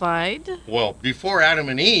engineer replied, Well, before Adam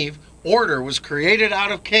and Eve, order was created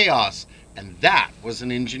out of chaos, and that was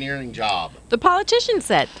an engineering job. The politician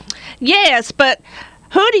said, Yes, but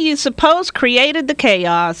who do you suppose created the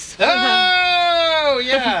chaos? Oh,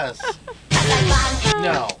 yes.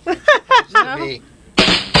 No. Me.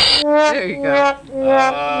 There you go.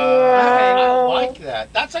 I like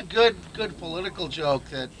that. That's a good political joke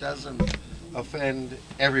that doesn't offend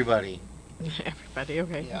everybody. Everybody,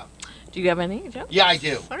 okay. Yeah. Do you have any jokes? Yeah, I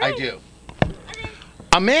do. All right. I do.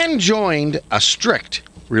 A man joined a strict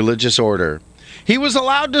religious order. He was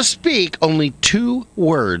allowed to speak only 2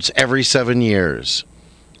 words every 7 years.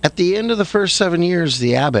 At the end of the first 7 years,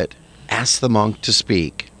 the abbot asked the monk to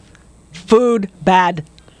speak. Food bad.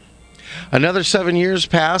 Another 7 years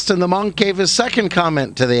passed, and the monk gave his second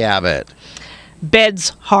comment to the abbot. Bed's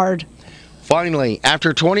hard. Finally,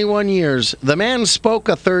 after 21 years, the man spoke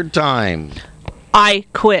a third time. I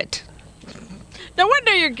quit. No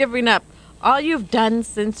wonder you're giving up. All you've done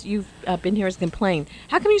since you've been here is complain.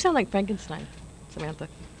 How come you sound like Frankenstein, Samantha?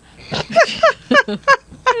 I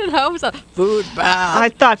don't know. So, food bad. I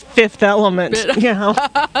thought Fifth Element. You know.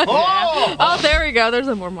 Oh, there we go. There's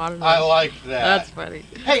a more modern one. I like that. That's funny.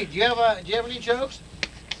 Hey, do you have any jokes?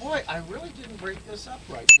 Boy, I really didn't break this up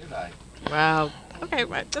right, did I? Wow. Okay,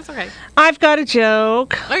 right. That's okay. I've got a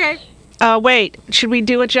joke. Okay. Wait, should we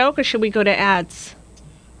do a joke or should we go to ads?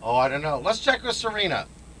 Oh, I don't know. Let's check with Serena.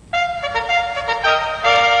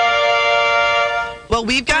 Well,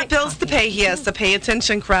 we've got bills to pay here, so pay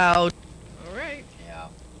attention, crowd. All right. Yeah.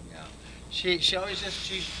 She always just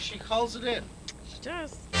she calls it in. She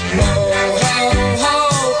does. Ho, ho,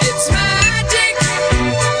 ho, it's magic.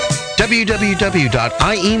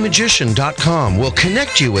 www.iemagician.com will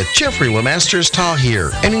connect you with Jeffrey Lemasters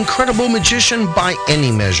Tahir, an incredible magician by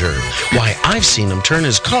any measure. Why, I've seen him turn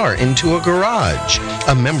his car into a garage.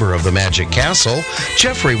 A member of the Magic Castle,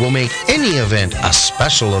 Jeffrey will make any event a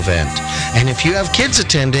special event. And if you have kids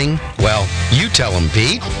attending, well, you tell them,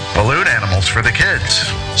 Pete. Balloon animals for the kids.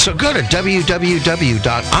 So go to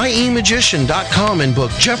www.iemagician.com and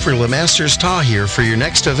book Jeffrey Lemasters Tahir for your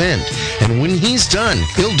next event. And when he's done,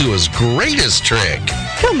 he'll do his greatest trick.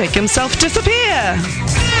 He'll make himself disappear.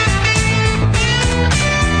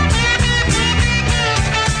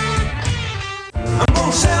 I'm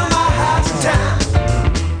gonna sell my house in town.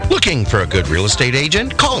 Looking for a good real estate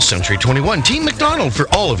agent? Call Century 21 Team McDonald for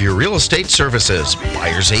all of your real estate services.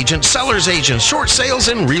 Buyer's agent, seller's agent, short sales,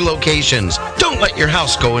 and relocations. Don't let your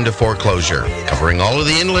house go into foreclosure. Covering all of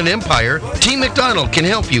the Inland Empire, Team McDonald can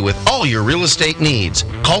help you with all your real estate needs.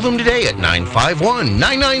 Call them today at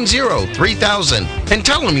 951-990-3000 and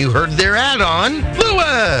tell them you heard their ad on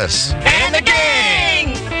Lewis And the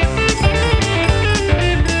gang!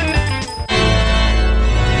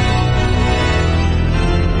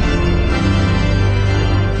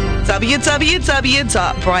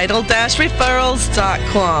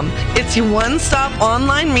 www.bridal-referrals.com. It's your one-stop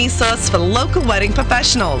online resource for local wedding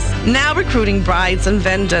professionals. Now recruiting brides and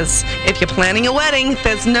vendors. If you're planning a wedding,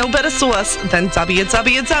 there's no better source than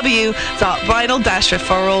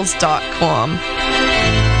www.bridal-referrals.com.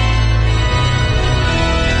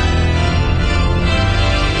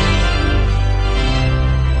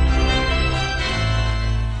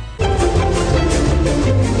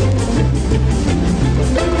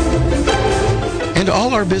 And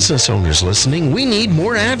all our business owners listening, we need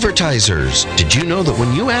more advertisers. Did you know that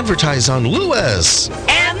when you advertise on Lewis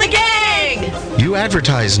And the gang! you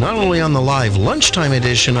advertise not only on the live lunchtime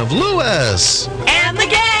edition of Lewis And the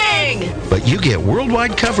gang! but you get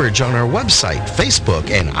worldwide coverage on our website,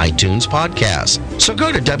 Facebook, and iTunes podcast. So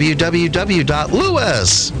go to www.lewis.com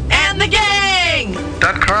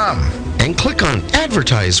and click on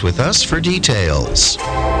Advertise with Us for details.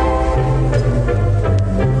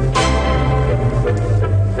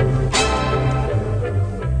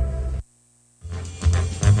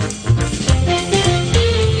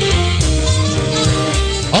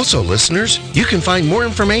 Also, listeners, you can find more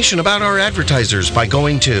information about our advertisers by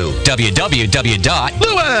going to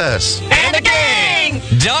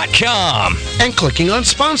www.lewisandthegang.com and clicking on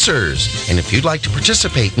Sponsors. And if you'd like to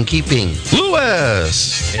participate in keeping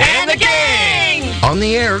Lewis And the gang! on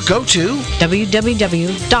the air, go to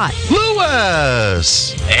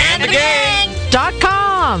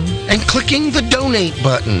www.lewisandthegang.com and clicking the Donate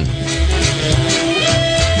button.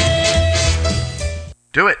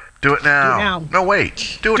 Do it. Do it now. Do it now. No,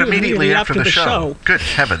 wait. Do it immediately after the show. Good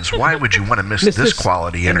heavens, why would you want to miss this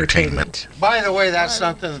quality entertainment? By the way, that's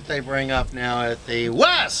something that they bring up now at the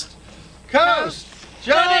West Coast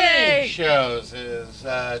Johnny shows is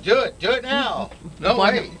do it now. No,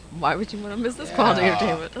 wait. Why would you want to miss this quality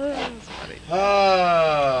entertainment? Oh, that's funny.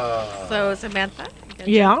 So, Samantha,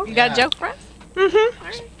 you got a joke for us? Mm-hmm.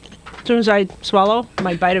 As soon as I swallow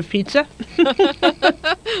my bite of pizza.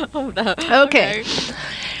 Oh, no. Okay.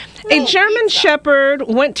 A German Shepherd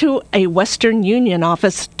went to a Western Union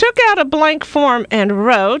office, took out a blank form, and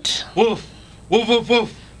wrote, "Woof, woof, woof,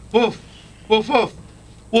 woof, woof, woof, woof,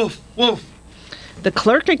 woof, woof." The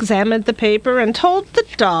clerk examined the paper and told the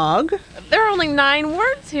dog, There are only 9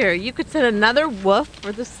 words here. You could send another woof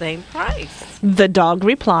for the same price. The dog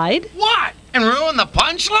replied, "What? And ruin the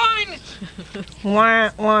punchline?"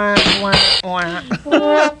 Wah, wah, wah, wah.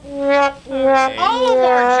 All of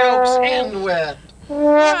our jokes end with. We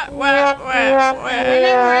never end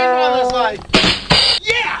one that's like,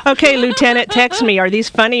 yeah. Okay, Lieutenant, text me. Are these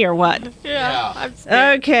funny or what? Yeah. I'm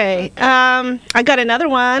scared. Okay. I got another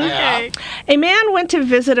one. Okay. A man went to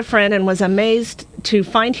visit a friend and was amazed to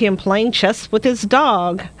find him playing chess with his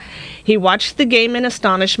dog. He watched the game in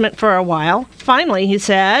astonishment for a while. Finally, he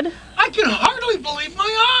said, I can hardly believe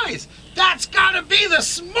my eyes. That's gotta be the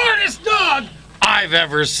smartest dog I've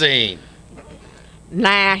ever seen.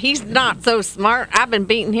 Nah, he's not so smart. I've been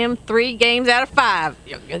beating him 3 games out of 5.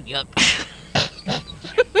 Yuck, yuck, yuck.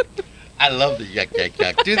 I love the yuck, yuck,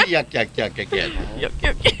 yuck. Do the yuck, yuck, yuck again. Yuck,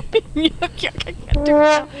 yuck, yuck, yuck. I can't do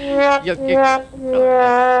it. Yuck, yuck.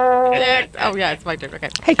 Oh, yeah, it's my turn. Okay.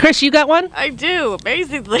 Hey, Chris, you got one? I do,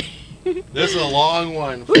 amazingly. This is a long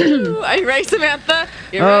one. Are you ready, Samantha?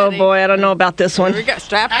 You're Oh, ready. boy, I don't know about this one. Here we go.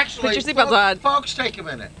 Strap. Actually, put your seatbelt on. folks, take a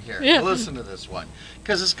minute here. Yeah. Listen to this one.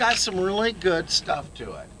 Because it's got some really good stuff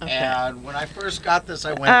to it. Okay. And when I first got this,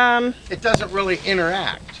 I went, it doesn't really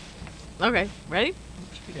interact. Okay, ready?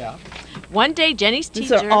 Yeah. One day, Jenny's These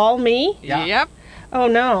teacher. are all me? Yeah. Yep. Oh,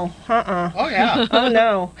 no. Oh, yeah. Oh,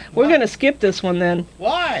 no. We're going to skip this one then.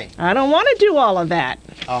 Why? I don't want to do all of that.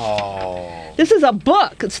 Oh. This is a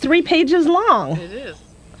book. It's 3 pages long. It is.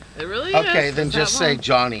 It really is. Okay, then It's just that say long.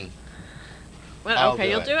 Johnny. Well, I'll okay, do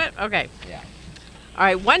you'll it. do it? Okay. Yeah. All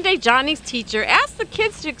right, one day Johnny's teacher asked the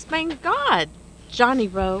kids to explain God. Johnny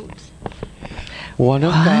wrote, One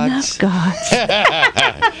of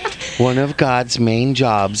God's main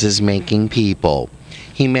jobs is making people.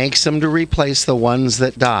 He makes them to replace the ones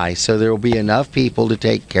that die, so there will be enough people to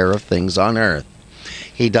take care of things on earth.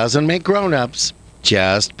 He doesn't make grown-ups,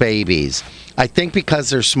 just babies. I think because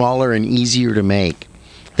they're smaller and easier to make.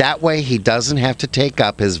 That way he doesn't have to take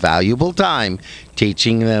up his valuable time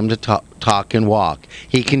teaching them to talk and walk.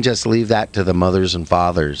 He can just leave that to the mothers and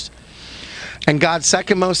fathers. And God's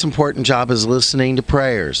second most important job is listening to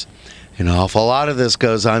prayers. An awful lot of this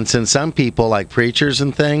goes on since some people, like preachers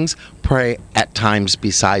and things, pray at times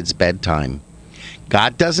besides bedtime.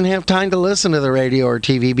 God doesn't have time to listen to the radio or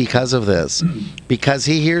TV because of this. Because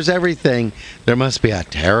he hears everything, there must be a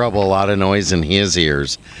terrible lot of noise in his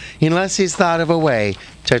ears, unless he's thought of a way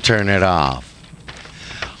to turn it off.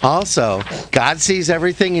 Also, God sees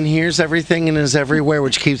everything and hears everything and is everywhere,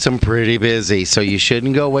 which keeps him pretty busy. So you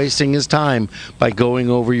shouldn't go wasting his time by going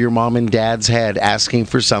over your mom and dad's head asking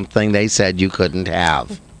for something they said you couldn't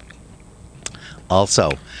have.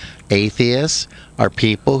 Also, atheists are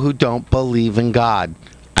people who don't believe in God.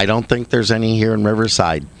 I don't think there's any here in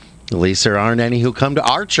Riverside. At least there aren't any who come to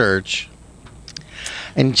our church.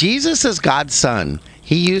 And Jesus is God's son.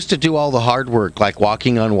 He used to do all the hard work, like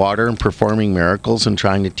walking on water and performing miracles and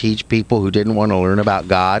trying to teach people who didn't want to learn about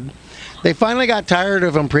God. They finally got tired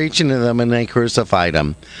of him preaching to them and they crucified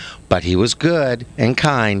him. But he was good and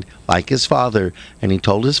kind, like his father, and he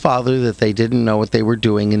told his father that they didn't know what they were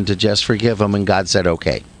doing and to just forgive him, and God said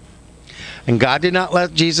okay. And God did not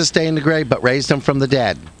let Jesus stay in the grave, but raised him from the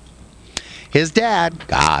dead. His dad,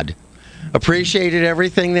 God, appreciated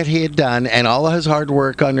everything that he had done and all of his hard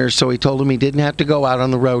work on earth, so he told him he didn't have to go out on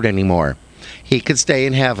the road anymore. He could stay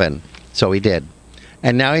in heaven, so he did.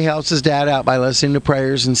 And now he helps his dad out by listening to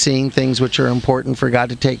prayers and seeing things which are important for God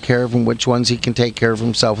to take care of and which ones he can take care of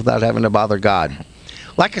himself without having to bother God.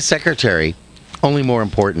 Like a secretary, only more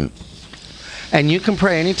important. And you can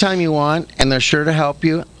pray anytime you want, and they're sure to help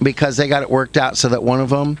you because they got it worked out so that one of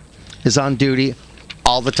them is on duty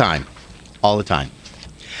all the time. All the time.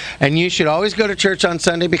 And you should always go to church on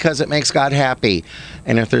Sunday because it makes God happy.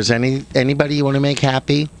 And if there's anybody you want to make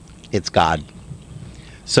happy, it's God.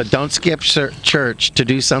 So don't skip church to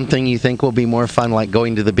do something you think will be more fun, like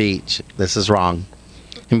going to the beach. This is wrong.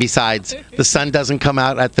 And besides, the sun doesn't come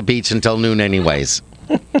out at the beach until noon anyways.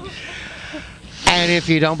 And if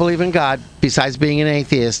you don't believe in God, besides being an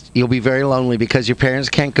atheist, you'll be very lonely because your parents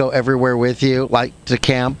can't go everywhere with you, like to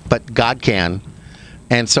camp, but God can.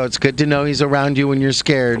 And so it's good to know he's around you when you're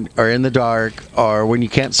scared or in the dark or when you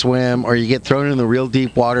can't swim or you get thrown in the real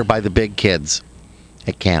deep water by the big kids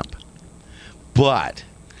at camp. But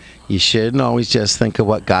you shouldn't always just think of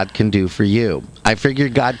what God can do for you. I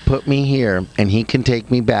figured God put me here and he can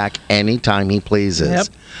take me back anytime he pleases. Yep.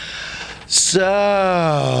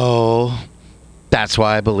 So that's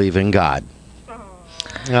why I believe in God.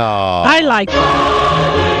 Oh. I like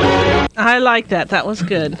that. I like that. That was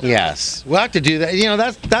good. Yes. We'll have to do that. You know,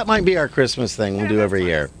 that might be our Christmas thing we'll do every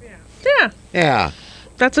year. Yeah. Yeah.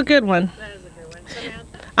 That's a good one.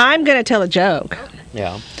 I'm going to tell a joke.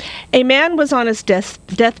 Yeah. A man was on his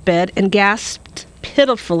deathbed and gasped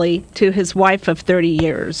pitifully to his wife of 30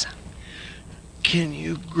 years. Can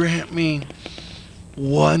you grant me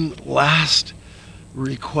one last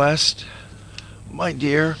request, my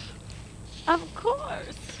dear? Of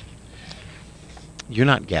course. You're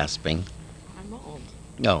not gasping. I'm old.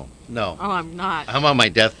 No. Oh, I'm not. I'm on my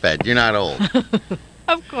deathbed. You're not old.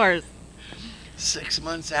 Of course. 6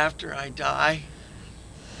 months after I die,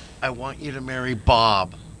 I want you to marry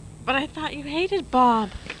Bob. But I thought you hated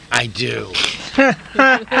Bob. I do. Should have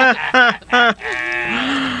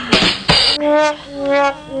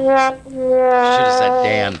said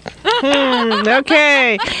Dan.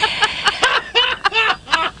 Okay.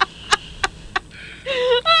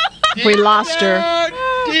 We lost her.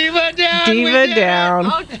 Diva down. Diva down.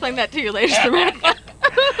 I'll explain that to you later, Samantha.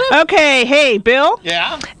 Okay, hey, Bill.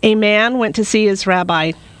 Yeah? A man went to see his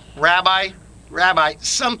rabbi. Rabbi,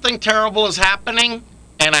 something terrible is happening,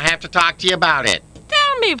 and I have to talk to you about it.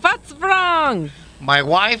 Tell me, what's wrong? My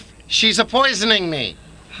wife, she's poisoning me.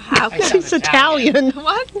 She's Italian.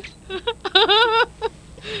 What?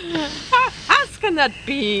 How can that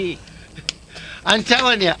be? I'm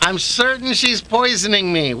telling you, I'm certain she's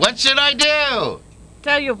poisoning me. What should I do?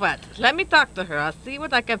 Tell you what, let me talk to her. I'll see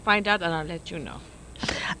what I can find out and I'll let you know.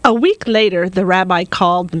 A week later, the rabbi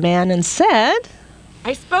called the man and said,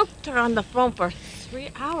 I spoke to her on the phone for 3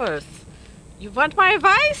 hours. You want my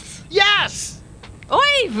advice? Yes!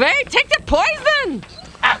 Oi, Vay, take the poison!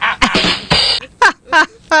 I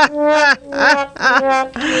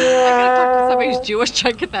gotta talk to somebody who's Jewish,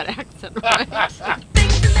 try to get that accent right.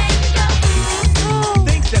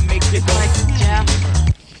 Things that make you go. Like Jeff.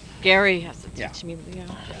 Gary has to teach me.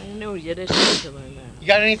 I know Yiddish. I need to learn that. You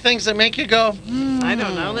got any things that make you go? I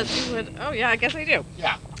don't know. Let's see what. Oh yeah, I guess I do.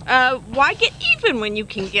 Yeah. Why get even when you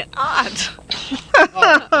can get odd?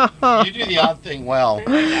 You do the odd thing well.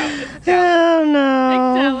 Oh,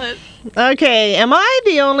 no. Talent. Okay, am I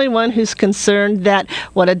the only one who's concerned that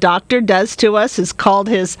what a doctor does to us is called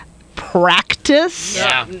his practice?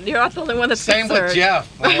 Yeah. You're not the only one that's Same concerned. with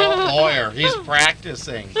Jeff, my old lawyer. He's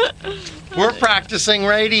practicing. We're practicing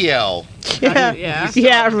radio. Yeah,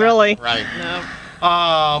 yeah, really. Right. No.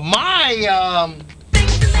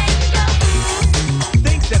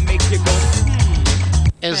 Things that make you go.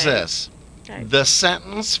 Is this. Okay. The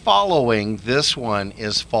sentence following this one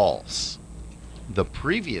is false. The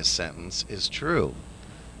previous sentence is true.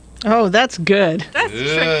 Oh, that's good. That's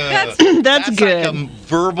Ugh. That's good. Like a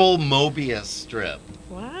verbal Mobius strip.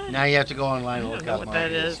 What? Now you have to go online and I look don't know up what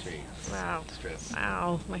that Mobius is. Street. Wow. Strip.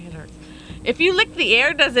 Wow, my head hurts. If you lick the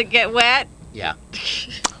air, does it get wet? Yeah.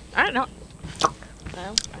 I don't know.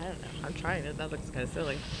 Well, I don't know. I'm trying it. That looks kind of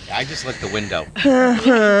silly. Yeah, I just licked the window. Uh-huh.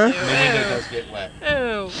 The window does get wet.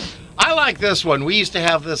 Oh. I like this one. We used to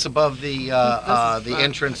have this above the fun.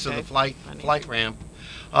 entrance to Okay. the flight ramp.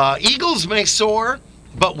 Eagles may soar,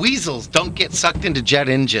 but weasels don't get sucked into jet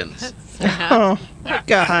engines. Oh,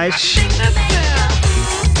 gosh. Things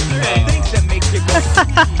that make you go.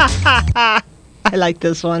 I like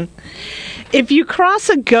this one. If you cross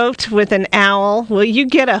a goat with an owl, will you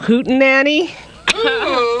get a hootenanny?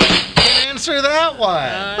 Ooh, can answer that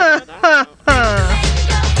one.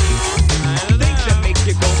 Things that make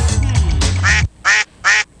you go.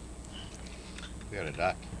 We got a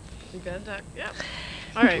duck. You got a duck? Yep.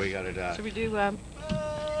 All right. We got a duck. Should we do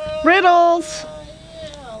Riddles.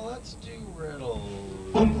 Yeah, let's do riddles.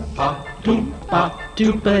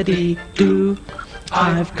 Doopity doo.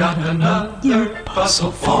 I've got another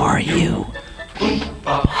puzzle for you.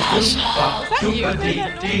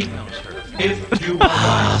 If you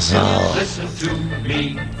want listen to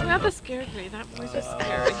me. That just scared me. That voice is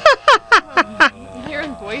scary. I'm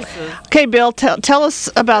hearing voices. Okay, Bill, tell us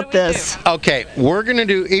about this. Okay, we're going to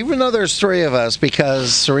do, even though there's three of us,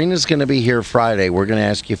 because Serena's going to be here Friday, we're going to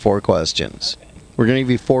ask you 4 questions. We're going to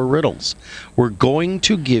give you 4 riddles. We're going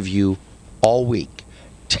to give you all week.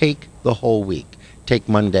 Take the whole week. Take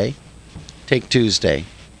Monday, take Tuesday,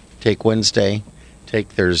 take Wednesday, take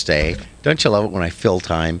Thursday. Don't you love it when I fill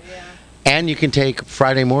time? Yeah. And you can take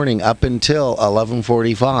Friday morning up until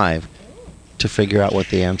 11:45 to figure out what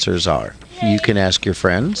the answers are. You can ask your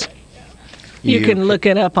friends. You can look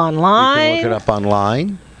it up online. You can look it up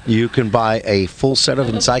online. You can buy a full set of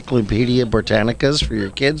Encyclopedia Britannicas for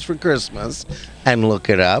your kids for Christmas and look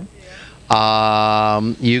it up.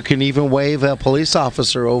 You can even wave a police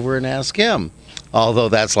officer over and ask him. Although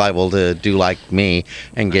that's liable to do like me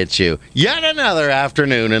and get you yet another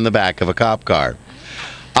afternoon in the back of a cop car.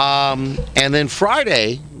 And then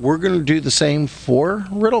Friday, we're going to do the same 4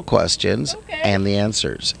 riddle questions and the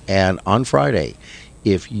answers. And on Friday,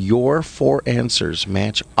 if your 4 answers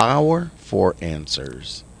match our 4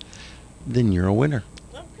 answers, then you're a winner.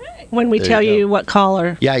 When we There tell you go. you what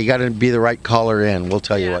caller. Yeah, you got to be the right caller in. We'll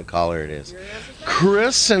tell you what caller it is.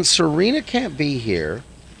 Chris, since Serena can't be here,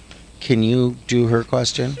 can you do her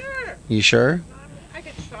question? Sure. You sure? I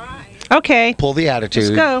could try. Okay. Pull the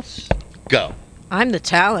attitude. Let's go. Go. I'm the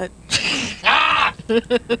talent.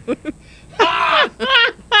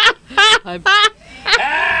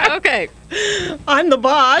 Okay. I'm the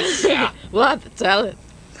boss. Well, I'm the talent.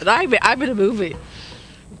 And I'm in a movie.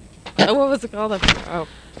 Oh, what was it called? Oh,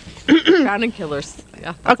 Bounty Killers.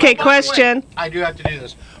 Yeah. Okay, question. I do have to do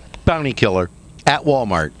this. Bounty Killer at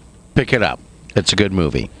Walmart. Pick it up. It's a good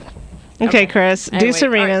movie. Okay, Chris. Anyway, do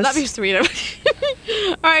Serena's. All right, love you, Serena.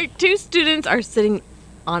 All right, 2 students are sitting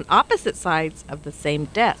on opposite sides of the same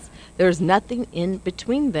desk. There's nothing in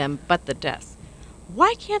between them but the desk.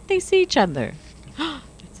 Why can't they see each other?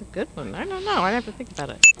 That's a good one. I don't know. I have to think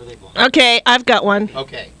about it. Okay, I've got one.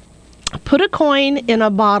 Okay. Put a coin in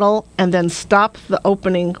a bottle and then stop the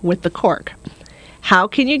opening with the cork. How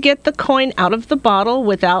can you get the coin out of the bottle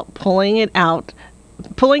without pulling out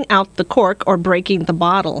the cork or breaking the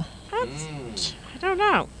bottle? I don't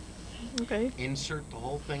know. Okay. Insert the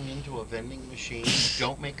whole thing into a vending machine.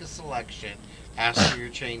 Don't make a selection. Ask for your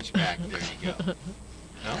change back. There you go.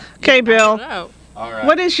 No? Okay, Bill. I don't know. All right.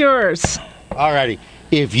 What is yours? Alrighty.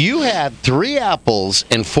 If you had 3 apples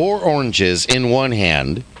and 4 oranges in one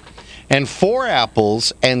hand, and 4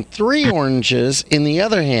 apples and 3 oranges in the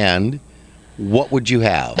other hand, what would you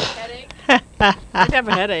have? I'd have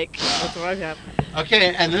a headache. That's what I'd have.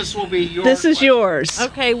 Okay, and this will be yours. This is yours.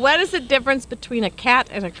 Okay, what is the difference between a cat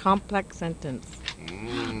and a complex sentence?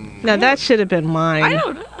 Now, that should have been mine. I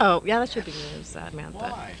don't know. Yeah, that should be yours, Samantha.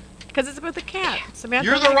 Why? Because it's with a cat. Samantha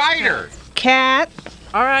You're the likes writer. Cat.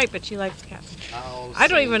 All right, but she likes cats. Oh, I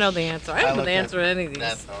don't even know the answer. I don't know the answer to any of these.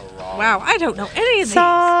 That's wrong. Wow, I don't know any of these.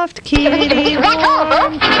 Soft kitty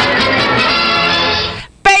warm.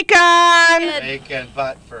 Bacon. Bacon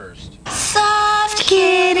butt first. Soft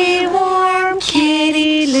kitty, warm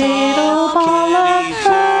kitty, little ball of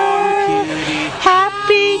fur.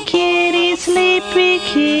 Happy kitty, sleepy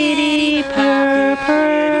kitty, purr,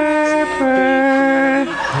 purr, purr.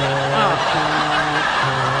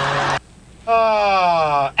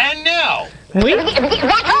 And now.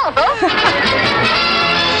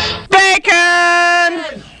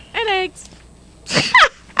 Bacon. And eggs.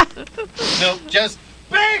 No, just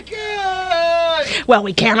bacon. Well,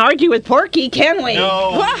 we can't argue with Porky, can we?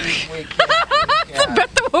 No.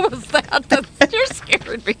 Samantha, what was that? You're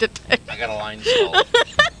scaring me to death. I got a line stall.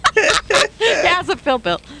 Yeah, it's a Phil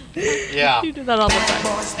Bill. Yeah. You do that all the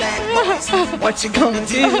time. What you gonna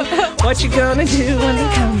do? What you gonna do when they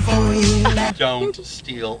come for you? Don't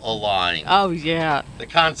steal a line. Oh, yeah. The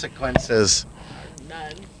consequences.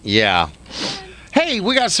 None. Yeah. Hey,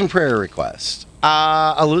 we got some prayer requests.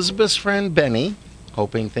 Elizabeth's friend Benny,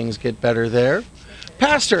 hoping things get better there.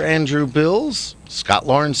 Pastor Andrew Bills, Scott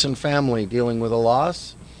Lawrence and family dealing with a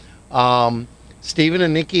loss. Stephen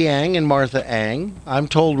and Nikki Ang and Martha Ang. I'm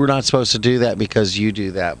told we're not supposed to do that because you do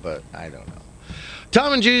that, but I don't know.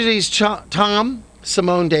 Tom and Judy's Tom,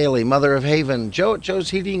 Simone Daly, Mother of Haven, Joe at Joe's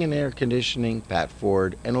Heating and Air Conditioning, Pat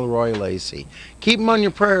Ford, and Leroy Lacey. Keep them on your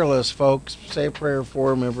prayer list, folks. Say a prayer for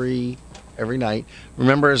them every night.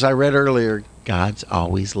 Remember, as I read earlier, God's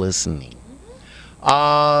always listening.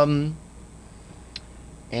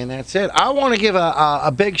 And that's it. I want to give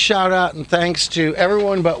a big shout out and thanks to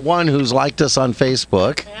everyone but one who's liked us on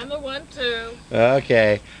Facebook. And the one, too.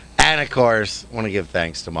 Okay. And of course, I want to give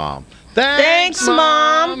thanks to Mom. Thanks,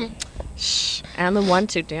 Mom. Shh. And the one,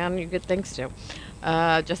 too. Dan, you get thanks to.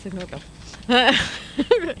 Just ignore Bill.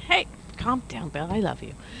 Hey, calm down, Bill. I love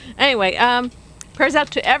you. Anyway, prayers out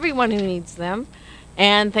to everyone who needs them.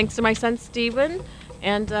 And thanks to my son, Stephen.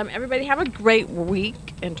 And everybody have a great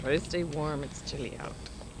week. And try to stay warm. It's chilly out.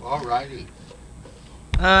 All righty.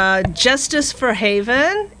 Justice for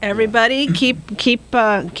Haven. Everybody, keep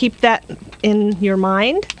that in your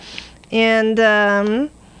mind. And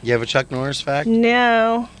You have a Chuck Norris fact?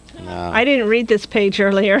 no, I didn't read this page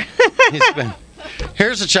earlier.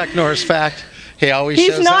 Here's a Chuck Norris fact. He's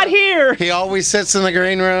He's not here. He always sits in the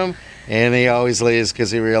green room, and he always leaves because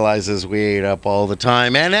he realizes we eat up all the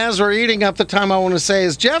time. And as we're eating up the time, I want to say,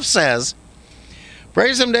 as Jeff says,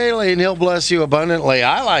 praise him daily, and he'll bless you abundantly.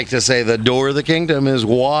 I like to say the door of the kingdom is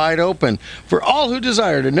wide open for all who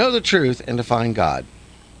desire to know the truth and to find God.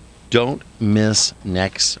 Don't miss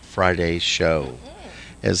next Friday's show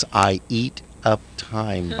as I eat up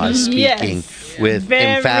time by speaking with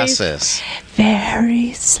emphasis.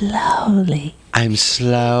 Very slowly. I'm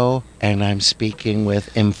slow and I'm speaking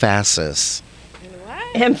with emphasis.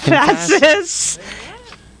 Emphasis.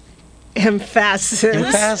 Emphasis.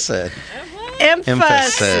 Emphasis.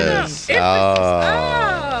 Emphasis.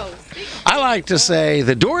 Oh. I like to say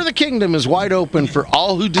the door of the kingdom is wide open for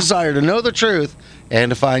all who desire to know the truth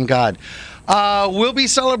and to find God. We'll be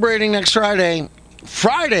celebrating next Friday,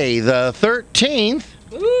 the 13th.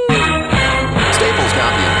 Staples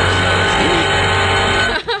Coffee.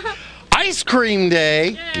 Ice Cream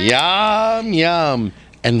Day. Yum, yum.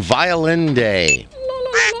 And Violin Day.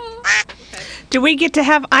 Do we get to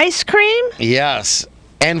have ice cream? Yes.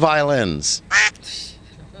 And violins.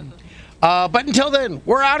 But until then,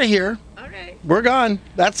 we're out of here. Okay. We're gone.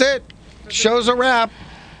 That's it. Show's a wrap.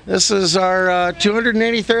 This is our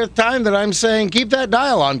 283rd time that I'm saying keep that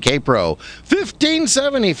dial on KPRO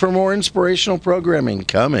 1570 for more inspirational programming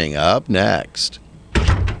coming up next.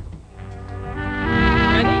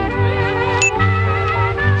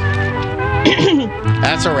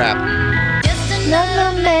 That's a wrap.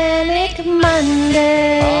 Another manic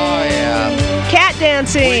Monday. Oh, yeah. Cat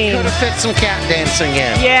dancing. We could have fit some cat dancing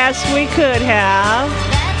in. Yes, we could have.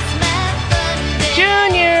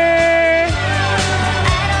 Junior,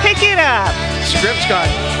 pick it up. Script's gone.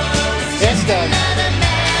 It's done.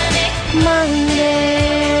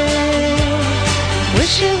 Monday,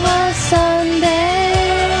 wish it was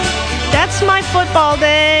Sunday. That's my football day.